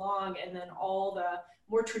so long, and then all the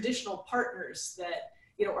more traditional partners that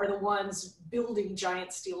are the ones building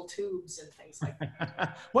giant steel tubes and things like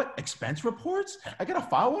that. What, expense reports? I gotta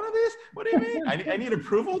file one of these? What do you mean? I need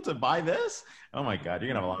approval to buy this? Oh my God, you're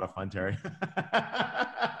gonna have a lot of fun, Terry.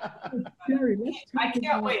 Terry, I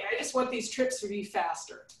can't wait. I just want these trips to be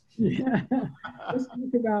faster. Yeah. Let's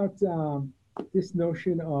talk about this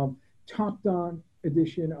notion of top-down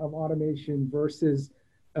edition of automation versus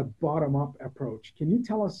a bottom-up approach. Can you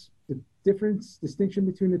tell us the distinction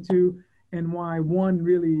between the two, and why one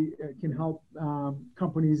really can help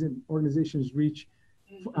companies and organizations reach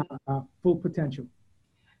full potential?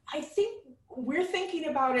 I think we're thinking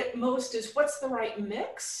about it most as what's the right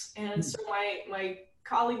mix. And so my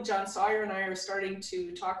colleague John Sawyer and I are starting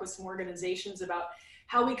to talk with some organizations about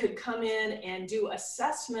how we could come in and do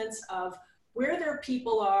assessments of where their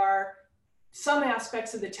people are, some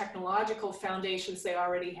aspects of the technological foundations they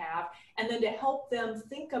already have, and then to help them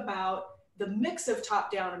think about the mix of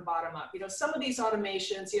top down and bottom up. You know, some of these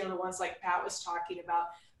automations, you know, the ones like Pat was talking about,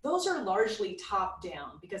 those are largely top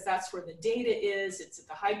down because that's where the data is, it's at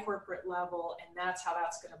the high corporate level, and that's how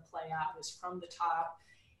that's going to play out, is from the top.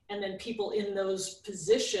 And then people in those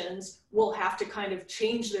positions will have to kind of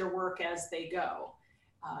change their work as they go.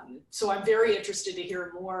 So I'm very interested to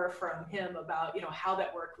hear more from him about, you know, how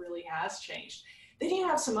that work really has changed. Then you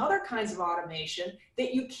have some other kinds of automation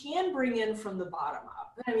that you can bring in from the bottom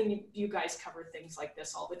up. I mean, you guys cover things like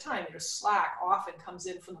this all the time. You know, Slack often comes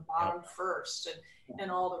in from the bottom first,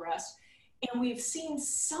 and all the rest. And we've seen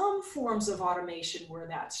some forms of automation where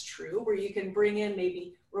that's true, where you can bring in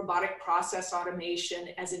maybe robotic process automation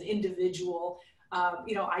as an individual.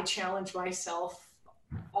 You know, I challenge myself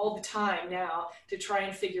all the time now to try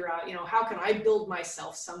and figure out, you know, how can I build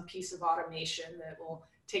myself some piece of automation that will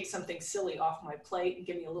take something silly off my plate and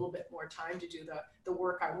give me a little bit more time to do the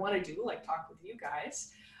work I want to do, like talk with you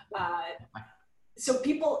guys. So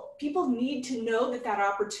people need to know that that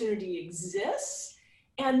opportunity exists.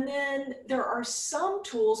 And then there are some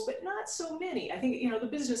tools, but not so many. I think, you know, the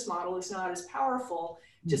business model is not as powerful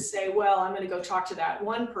to say, well, I'm going to go talk to that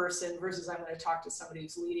one person versus I'm going to talk to somebody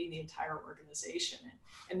who's leading the entire organization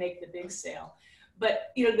and make the big sale.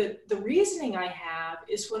 But, you know, the reasoning I have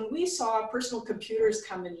is when we saw personal computers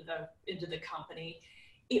come into the company,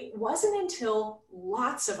 it wasn't until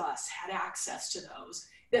lots of us had access to those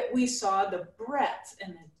that we saw the breadth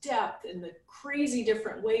and the depth and the crazy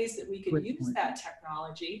different ways that we could use that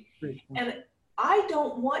technology. And I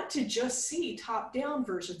don't want to just see top-down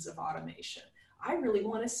versions of automation. I really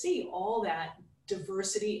want to see all that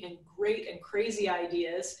diversity and great and crazy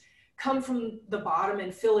ideas come from the bottom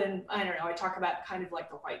and fill in, I don't know, I talk about kind of like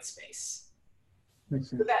the white space.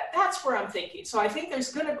 So that's where I'm thinking. So I think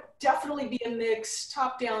there's going to definitely be a mix.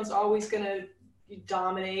 Top-down's always going to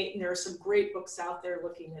dominate, and there are some great books out there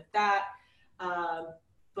looking at that.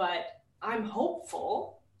 But I'm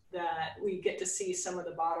hopeful that we get to see some of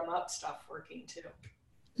the bottom-up stuff working too.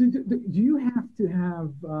 Do you have to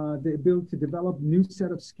have the ability to develop new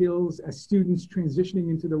set of skills as students transitioning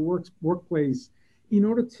into the workplace in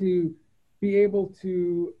order to be able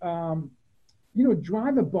to, you know,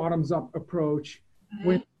 drive a bottoms-up approach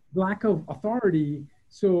with lack of authority?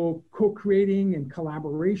 So co-creating and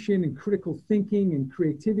collaboration and critical thinking and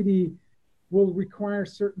creativity will require a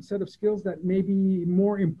certain set of skills that may be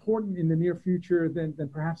more important in the near future than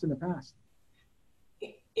perhaps in the past.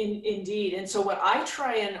 Indeed. And so what I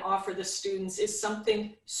try and offer the students is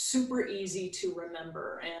something super easy to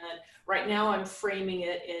remember. And right now I'm framing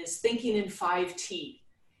it as thinking in 5T.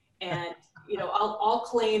 And, you know, I'll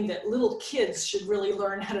claim that little kids should really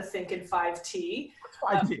learn how to think in 5T.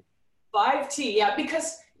 5T. 5T, yeah,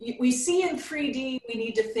 because we see in 3D, we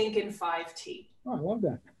need to think in 5T. Oh, I love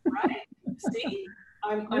that. Right? See?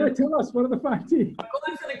 Tell us, what are the 5T? I'm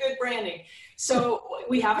going for the good branding. So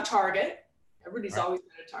we have a target. Everybody's always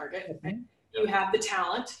got a target. Right? You have the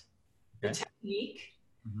talent, the technique.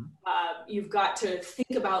 You've got to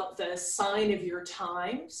think about the sign of your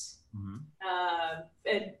times.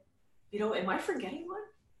 And, you know, am I forgetting one?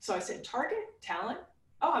 So I said target, talent.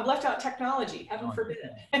 Oh, I've left out technology. Heaven forbid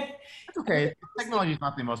it. That's okay. Technology is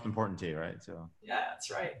not the most important to you, right? So yeah,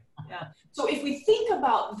 that's right. Yeah. So if we think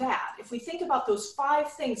about that, if we think about those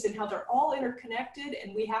 5 things and how they're all interconnected,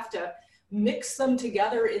 and we have to mix them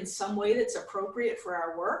together in some way that's appropriate for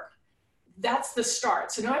our work, that's the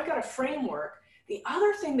start. So now I've got a framework. The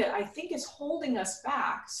other thing that I think is holding us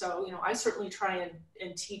back, so, you know, I certainly try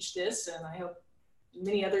and teach this, and I hope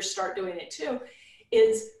many others start doing it too,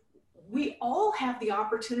 is we all have the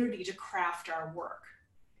opportunity to craft our work.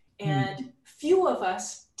 And few of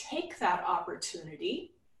us take that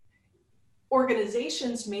opportunity.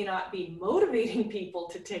 Organizations may not be motivating people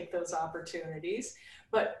to take those opportunities,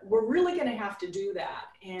 but we're really going to have to do that.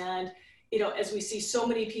 And, you know, as we see so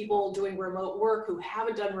many people doing remote work who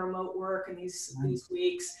haven't done remote work in these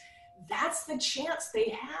weeks, that's the chance they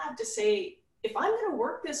have to say, if I'm going to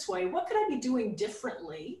work this way, what could I be doing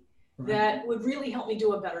differently that would really help me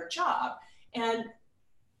do a better job? And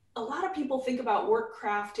a lot of people think about work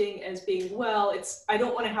crafting as being, well, I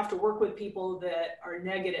don't want to have to work with people that are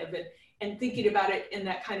negative. and thinking about it in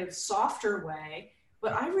that kind of softer way.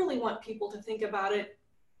 But I really want people to think about it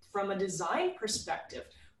from a design perspective.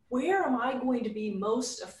 Where am I going to be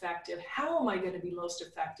most effective? How am I going to be most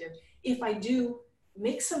effective if I do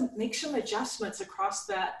make some adjustments across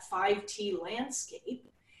that 5T landscape?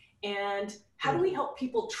 And how do we help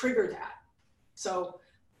people trigger that? So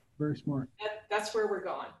very smart. That's where we're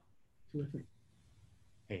going. Terrific.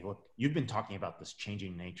 Hey, look, you've been talking about this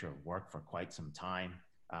changing nature of work for quite some time.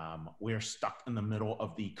 We're stuck in the middle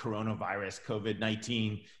of the coronavirus,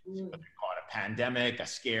 COVID-19, whether you call it a pandemic, a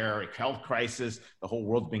scare, a health crisis. The whole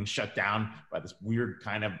world's being shut down by this weird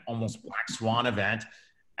kind of almost black swan event.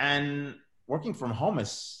 And working from home,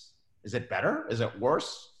 is it better? Is it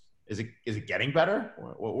worse? Is it getting better?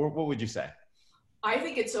 What would you say? I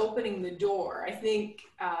think it's opening the door. I think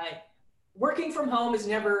working from home is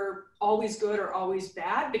never always good or always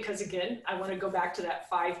bad, because again, I want to go back to that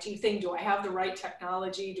 5T thing. Do I have the right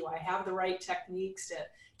technology? Do I have the right techniques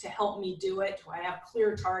to help me do it? Do I have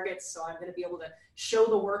clear targets so I'm going to be able to show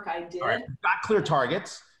the work I did? All right. Got clear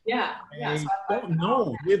targets. Yeah. I don't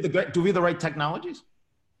know. Do we have the right technologies?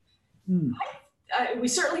 We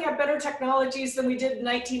certainly have better technologies than we did in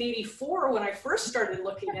 1984 when I first started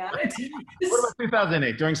looking at it. What about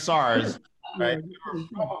 2008 during SARS? Right,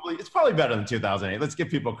 it's probably better than 2008. Let's give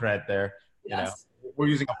people credit there. Yes. You know, we're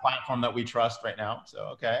using a platform that we trust right now. So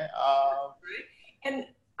okay. And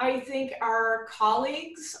I think our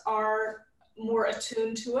colleagues are more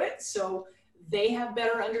attuned to it, so they have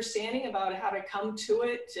better understanding about how to come to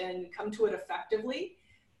it and come to it effectively.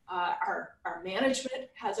 Our management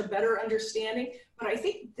has a better understanding, but I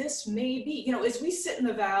think this may be, you know, as we sit in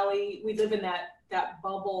the Valley, we live in that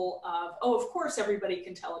bubble of, oh, of course everybody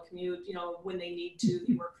can telecommute, you know, when they need to,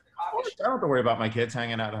 they work for the coffee shop. I don't have to worry about my kids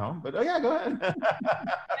hanging out at home, but oh yeah, go ahead.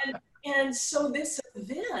 and so this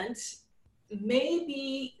event may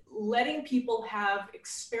be letting people have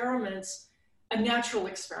experiments, a natural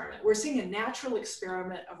experiment. We're seeing a natural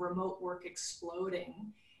experiment of remote work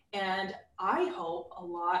exploding. And I hope a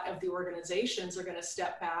lot of the organizations are going to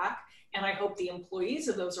step back, and I hope the employees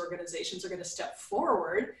of those organizations are going to step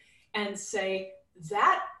forward and say,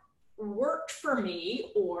 that worked for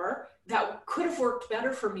me, or that could have worked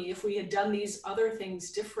better for me if we had done these other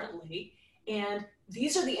things differently. And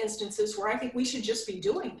these are the instances where I think we should just be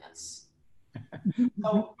doing this.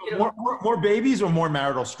 So, you know, more babies or more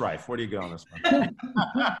marital strife? Where do you go on this one?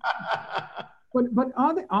 But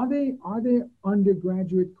are there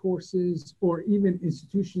undergraduate courses or even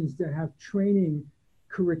institutions that have training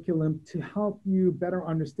curriculum to help you better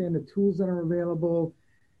understand the tools that are available,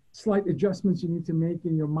 slight adjustments you need to make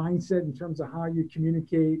in your mindset in terms of how you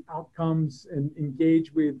communicate outcomes and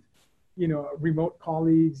engage with, you know, remote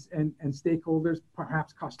colleagues and stakeholders,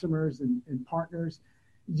 perhaps customers and partners?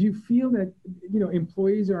 Do you feel that, you know,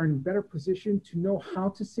 employees are in a better position to know how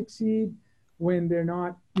to succeed when they're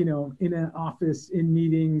not, you know, in an office, in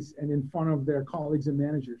meetings, and in front of their colleagues and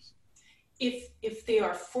managers? If they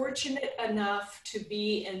are fortunate enough to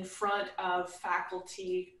be in front of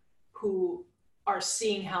faculty who are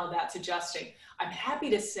seeing how that's adjusting, I'm happy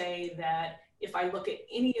to say that if I look at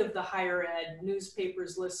any of the higher ed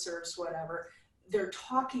newspapers, listservs, whatever, they're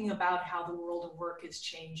talking about how the world of work is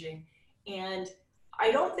changing. And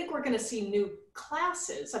I don't think we're going to see new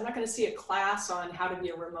classes. I'm not going to see a class on how to be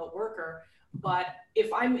a remote worker. But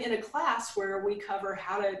if I'm in a class where we cover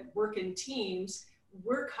how to work in teams,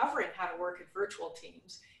 we're covering how to work in virtual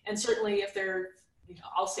teams. And certainly if they're, you know,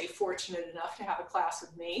 I'll say fortunate enough to have a class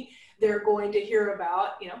with me, they're going to hear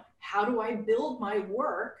about, you know, how do I build my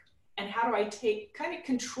work and how do I take kind of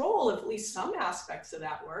control of at least some aspects of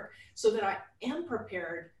that work so that I am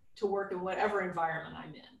prepared to work in whatever environment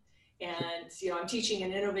I'm in. And, you know, I'm teaching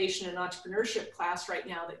an innovation and entrepreneurship class right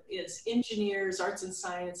now that is engineers, arts and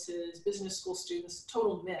sciences, business school students,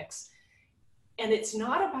 total mix. And it's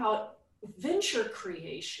not about venture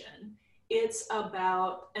creation. It's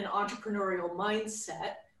about an entrepreneurial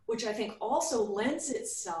mindset, which I think also lends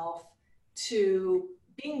itself to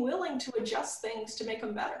being willing to adjust things to make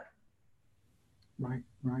them better. Right.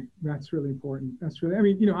 That's really important. That's really, I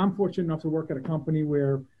mean, you know, I'm fortunate enough to work at a company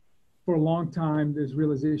where for a long time, there's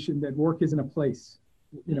realization that work isn't a place,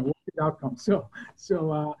 you know, work is outcome.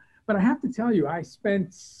 But I have to tell you, I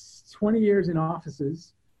spent 20 years in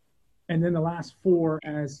offices, and then the last 4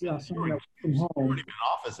 as someone that worked from home. You weren't even in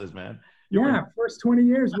offices, man. Yeah, first 20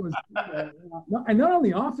 years was, and not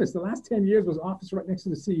only office, the last 10 years was office right next to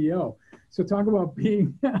the CEO. So talk about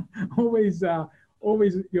being always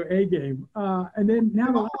your A game. And then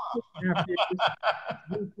now the last 2.5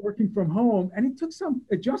 years, working from home, and it took some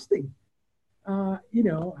adjusting. You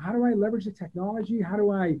know, how do I leverage the technology? How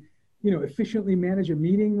do I efficiently manage a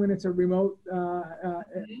meeting when it's a remote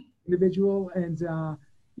individual, and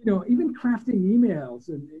even crafting emails.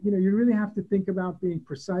 And you really have to think about being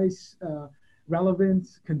precise,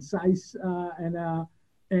 relevant, concise, and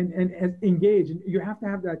engage. And you have to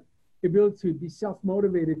have that ability to be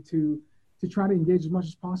self-motivated to try to engage as much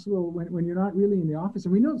as possible when you're not really in the office.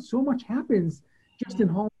 And we know so much happens just in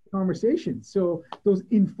hallway conversations. So those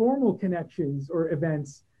informal connections or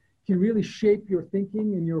events can really shape your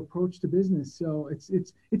thinking and your approach to business. So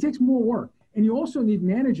it takes more work. And you also need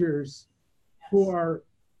managers who are,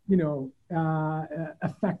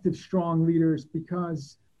 effective, strong leaders,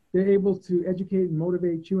 because they're able to educate and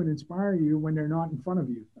motivate you and inspire you when they're not in front of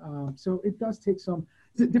you. So it does take some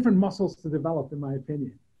different muscles to develop, in my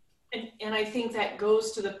opinion. And I think that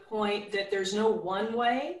goes to the point that there's no one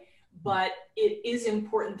way, but it is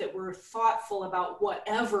important that we're thoughtful about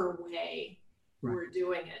whatever way we're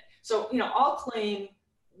doing it. So, I'll claim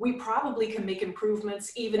we probably can make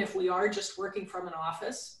improvements even if we are just working from an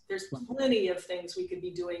office. There's plenty of things we could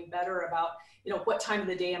be doing better about, what time of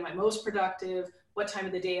the day am I most productive? What time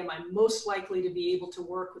of the day am I most likely to be able to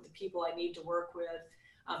work with the people I need to work with?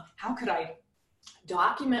 How could I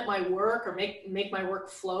document my work or make my work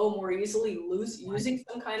flow more easily using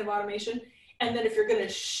some kind of automation? And then if you're going to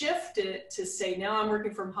shift it to say, now I'm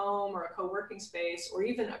working from home or a co-working space or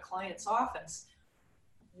even a client's office,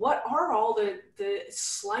 what are all the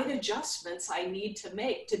slight adjustments I need to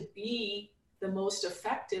make to be the most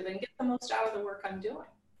effective and get the most out of the work I'm doing?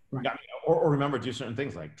 Right. Yeah, or remember, do certain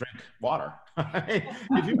things like drink water. If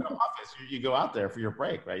you're in an office, you go out there for your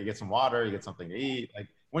break, right? You get some water, you get something to eat. Like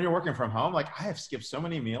when you're working from home, like I have skipped so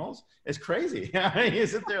many meals. It's crazy. You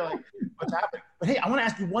sit there like, what's happening? But hey, I want to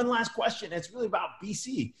ask you one last question. It's really about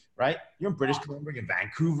BC, right? You're in British Columbia, in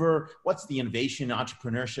Vancouver. What's the innovation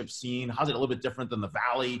entrepreneurship scene? How's it a little bit different than the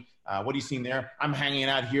Valley? What are you seeing there? I'm hanging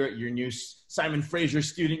out here at your new Simon Fraser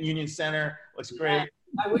Student Union Center. Looks great. Yeah.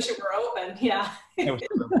 I wish it were open. Yeah.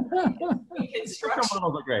 Conceptual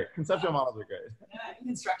models are great. Conceptual models are great. Yeah,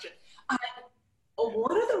 construction.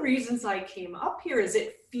 One of the reasons I came up here is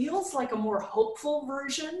it feels like a more hopeful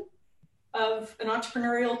version of an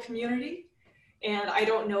entrepreneurial community. And I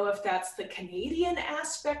don't know if that's the Canadian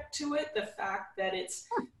aspect to it, the fact that it's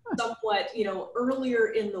somewhat, earlier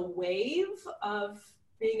in the wave of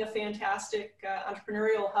being a fantastic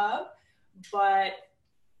entrepreneurial hub, but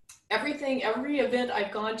every event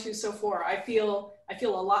I've gone to so far, I feel a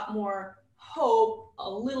lot more hope, a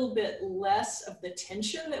little bit less of the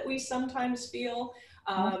tension that we sometimes feel.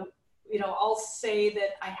 I'll say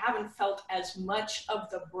that I haven't felt as much of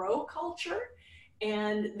the bro culture,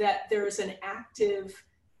 and that there's an active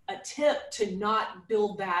attempt to not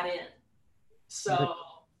build that in. So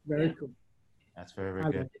very cool. That's very,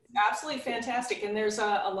 very good. It's absolutely fantastic. And there's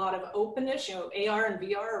a lot of openness. AR and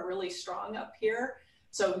VR are really strong up here.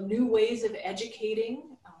 So new ways of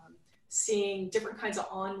educating, seeing different kinds of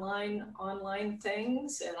online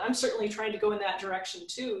things. And I'm certainly trying to go in that direction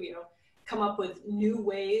too, come up with new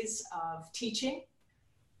ways of teaching.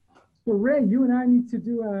 So Ray, you and I need to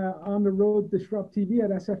do On the Road Disrupt TV at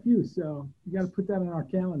SFU. So you got to put that on our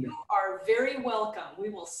calendar. You are very welcome. We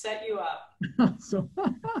will set you up. So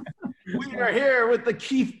we are here with the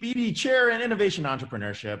Keith Beatty Chair in Innovation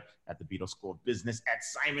Entrepreneurship at the Beadle School of Business at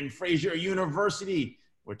Simon Fraser University.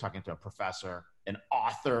 We're talking to a professor, an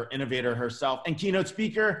author, innovator herself, and keynote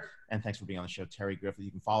speaker. And thanks for being on the show, Terry Griffith.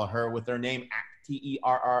 You can follow her with her name at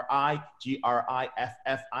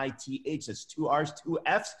TerriGriffith. That's 2 R's, 2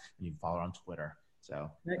 F's. And you can follow her on Twitter.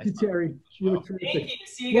 So thank you, Terry. You were terrific. Thank you.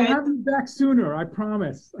 See you guys. We'll have you back sooner, I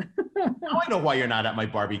promise. Now I know why you're not at my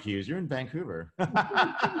barbecues. You're in Vancouver.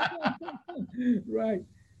 Right.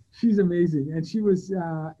 She's amazing. And she was,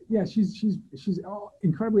 she's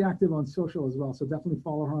incredibly active on social as well. So definitely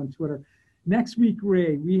follow her on Twitter. Next week,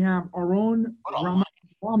 Ray, we have Arun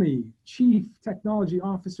Ramaswamy, Chief Technology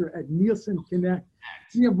Officer at Nielsen Connect.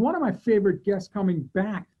 We have one of my favorite guests coming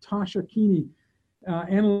back, Tasha Keeney,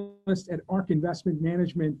 analyst at ARK Investment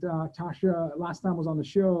Management. Tasha, last time was on the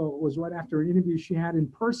show, was right after an interview she had in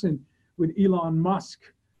person with Elon Musk,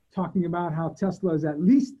 talking about how Tesla is at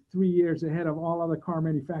least 3 years ahead of all other car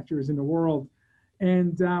manufacturers in the world.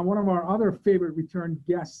 And one of our other favorite return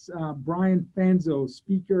guests, Brian Fanzo,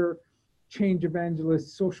 speaker, change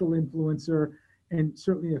evangelist, social influencer, and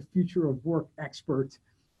certainly a future of work expert.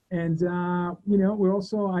 And, we're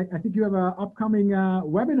also, I think you have an upcoming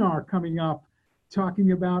webinar coming up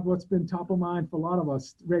talking about what's been top of mind for a lot of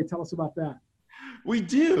us. Ray, tell us about that. We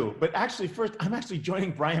do, but actually first, I'm actually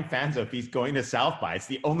joining Brian Fanzo if he's going to South by. It's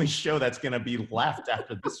the only show that's going to be left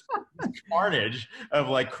after this carnage of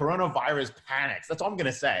like coronavirus panics. That's all I'm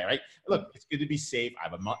gonna say, right? Look, it's good to be safe. I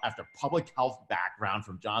have after public health background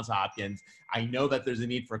from Johns Hopkins. I know that there's a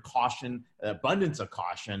need for caution, abundance of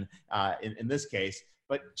caution in this case.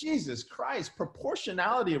 But Jesus Christ,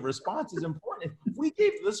 proportionality of response is important. If we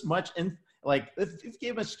gave this much if you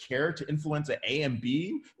gave us care to influenza A and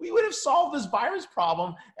B, we would have solved this virus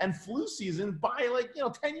problem and flu season by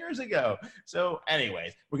 10 years ago. So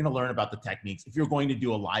anyways, we're going to learn about the techniques. If you're going to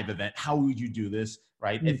do a live event, how would you do this,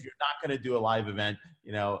 right? If you're not going to do a live event,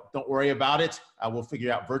 don't worry about it. We'll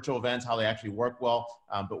figure out virtual events, how they actually work well,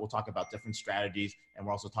 but we'll talk about different strategies. And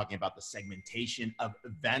we're also talking about the segmentation of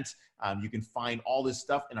events. You can find all this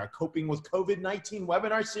stuff in our Coping with COVID-19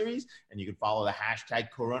 webinar series, and you can follow the hashtag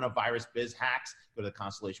coronavirusbizhacks. Go to the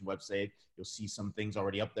Constellation website. You'll see some things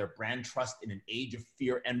already up there. Brand trust in an age of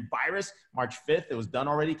fear and virus. March 5th, it was done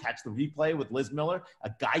already. Catch the replay with Liz Miller. A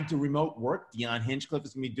guide to remote work. Dion Hinchcliffe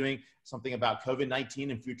is going to be doing something about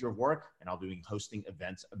COVID-19 and future of work, and I'll be hosting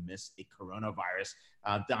events amidst a coronavirus.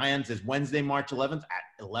 Diane's is Wednesday, March 11th at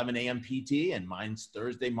 11 a.m. PT, and mine's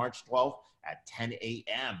Thursday, March 12th at 10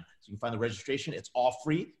 a.m. So you can find the registration. It's all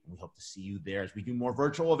free, and we hope to see you there as we do more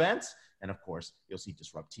virtual events. And of course, you'll see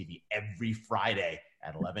Disrupt TV every Friday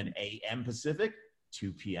at 11 a.m. Pacific,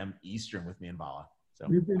 2 p.m. Eastern with me and Vala. So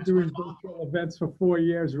you've been doing virtual events for 4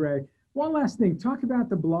 years, Ray. One last thing, talk about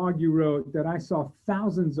the blog you wrote that I saw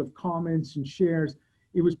thousands of comments and shares.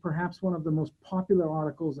 It was perhaps one of the most popular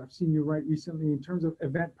articles I've seen you write recently in terms of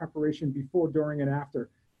event preparation before, during, and after.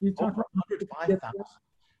 You talk about 105,000.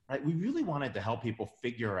 Right? We really wanted to help people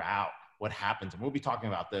figure out what happens. And we'll be talking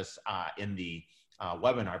about this in the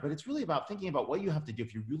webinar, but it's really about thinking about what you have to do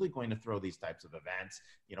if you're really going to throw these types of events,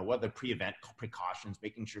 what the pre-event precautions,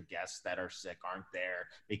 making sure guests that are sick aren't there,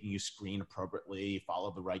 making you screen appropriately,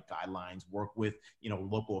 follow the right guidelines, work with,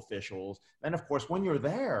 local officials. Then of course, when you're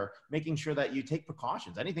there, making sure that you take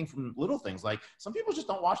precautions, anything from little things like some people just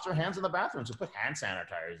don't wash their hands in the bathroom. So put hand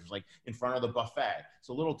sanitizers like in front of the buffet.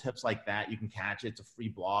 So little tips like that, you can catch it. It's a free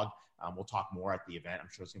blog. We'll talk more at the event. I'm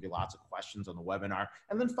sure there's gonna be lots of questions on the webinar,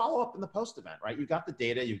 and then follow up in the post event, right? You got the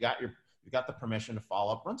data, you got the permission to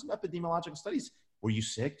follow up, run some epidemiological studies. Were you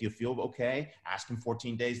sick? Do you feel okay? Ask them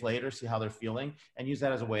 14 days later, see how they're feeling, and use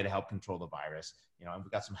that as a way to help control the virus. And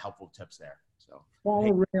we've got some helpful tips there. So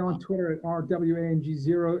follow Ray on Twitter at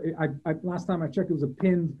RWANG0. Last time I checked, it was a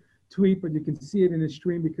pinned tweet, but you can see it in his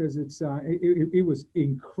stream because it was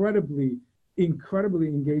incredibly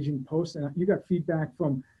engaging post, and you got feedback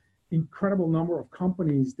from incredible number of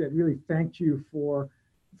companies that really thanked you for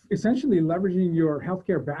essentially leveraging your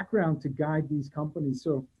healthcare background to guide these companies.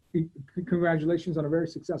 So congratulations on a very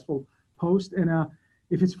successful post. And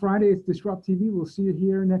if it's Friday, it's Disrupt TV. We'll see you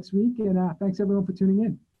here next week. And thanks everyone for tuning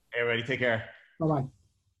in. Hey, everybody, take care. Bye-bye.